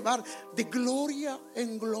quiere llevar de gloria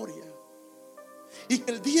en gloria. Y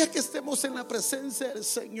el día que estemos en la presencia del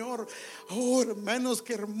Señor, oh hermanos,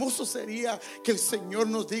 qué hermoso sería que el Señor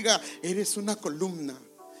nos diga: eres una columna.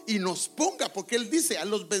 Y nos ponga, porque Él dice: a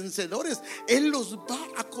los vencedores Él los va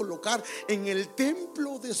a colocar en el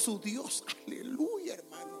templo de su Dios. Aleluya,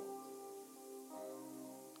 hermano.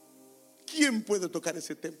 ¿Quién puede tocar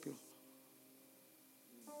ese templo?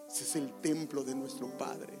 Ese es el templo de nuestro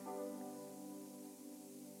Padre.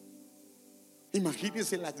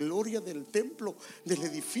 Imagínense la gloria del templo, del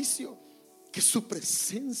edificio, que su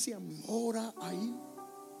presencia mora ahí.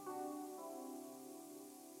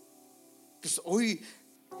 Pues hoy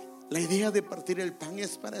la idea de partir el pan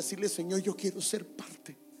es para decirle: Señor, yo quiero ser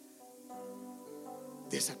parte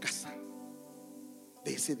de esa casa,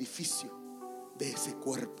 de ese edificio, de ese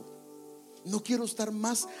cuerpo. No quiero estar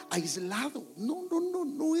más aislado.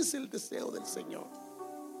 No es el deseo del Señor.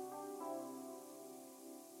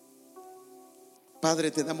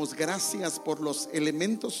 Padre, te damos gracias por los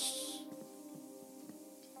elementos.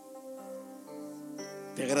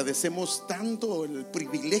 Te agradecemos tanto el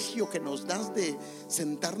privilegio que nos das de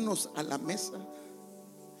sentarnos a la mesa.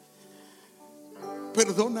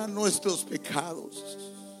 Perdona nuestros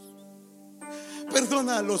pecados.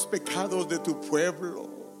 Perdona los pecados de tu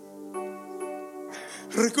pueblo.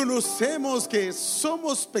 Reconocemos que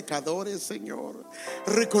somos pecadores, Señor.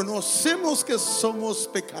 Reconocemos que somos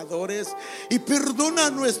pecadores y perdona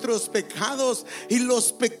nuestros pecados y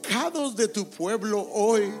los pecados de tu pueblo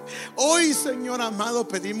hoy. Hoy, Señor amado,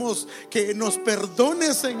 pedimos que nos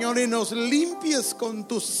perdones, Señor, y nos limpies con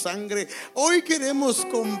tu sangre. Hoy queremos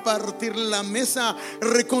compartir la mesa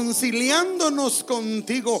reconciliándonos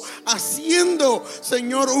contigo, haciendo,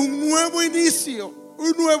 Señor, un nuevo inicio.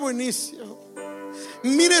 Un nuevo inicio.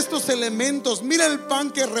 Mira estos elementos, mira el pan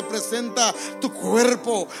que representa tu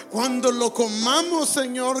cuerpo. Cuando lo comamos,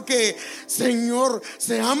 Señor, que, Señor,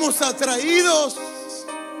 seamos atraídos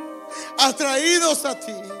a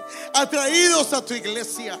ti, atraídos a tu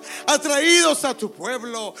iglesia, atraídos a tu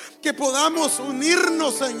pueblo. Que podamos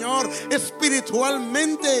unirnos, Señor,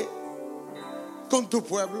 espiritualmente con tu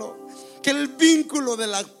pueblo. Que el vínculo de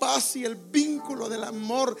la paz y el vínculo del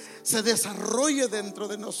amor se desarrolle dentro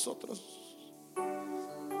de nosotros.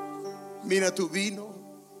 Mira tu vino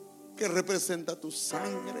que representa tu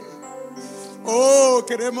sangre. Oh,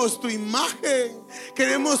 queremos tu imagen,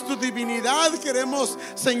 queremos tu divinidad, queremos,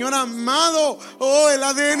 Señor amado, oh, el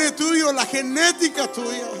ADN tuyo, la genética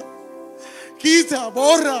tuya. Quita,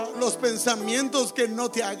 borra los pensamientos que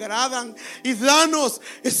no te agradan y danos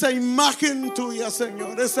esa imagen tuya,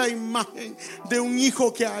 Señor, esa imagen de un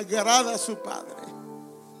hijo que agrada a su padre.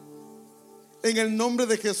 En el nombre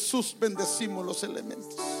de Jesús bendecimos los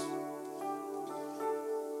elementos.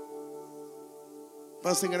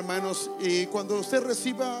 Pasen, hermanos, y cuando usted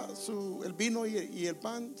reciba el vino y el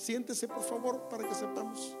pan, siéntese por favor para que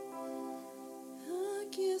sepamos.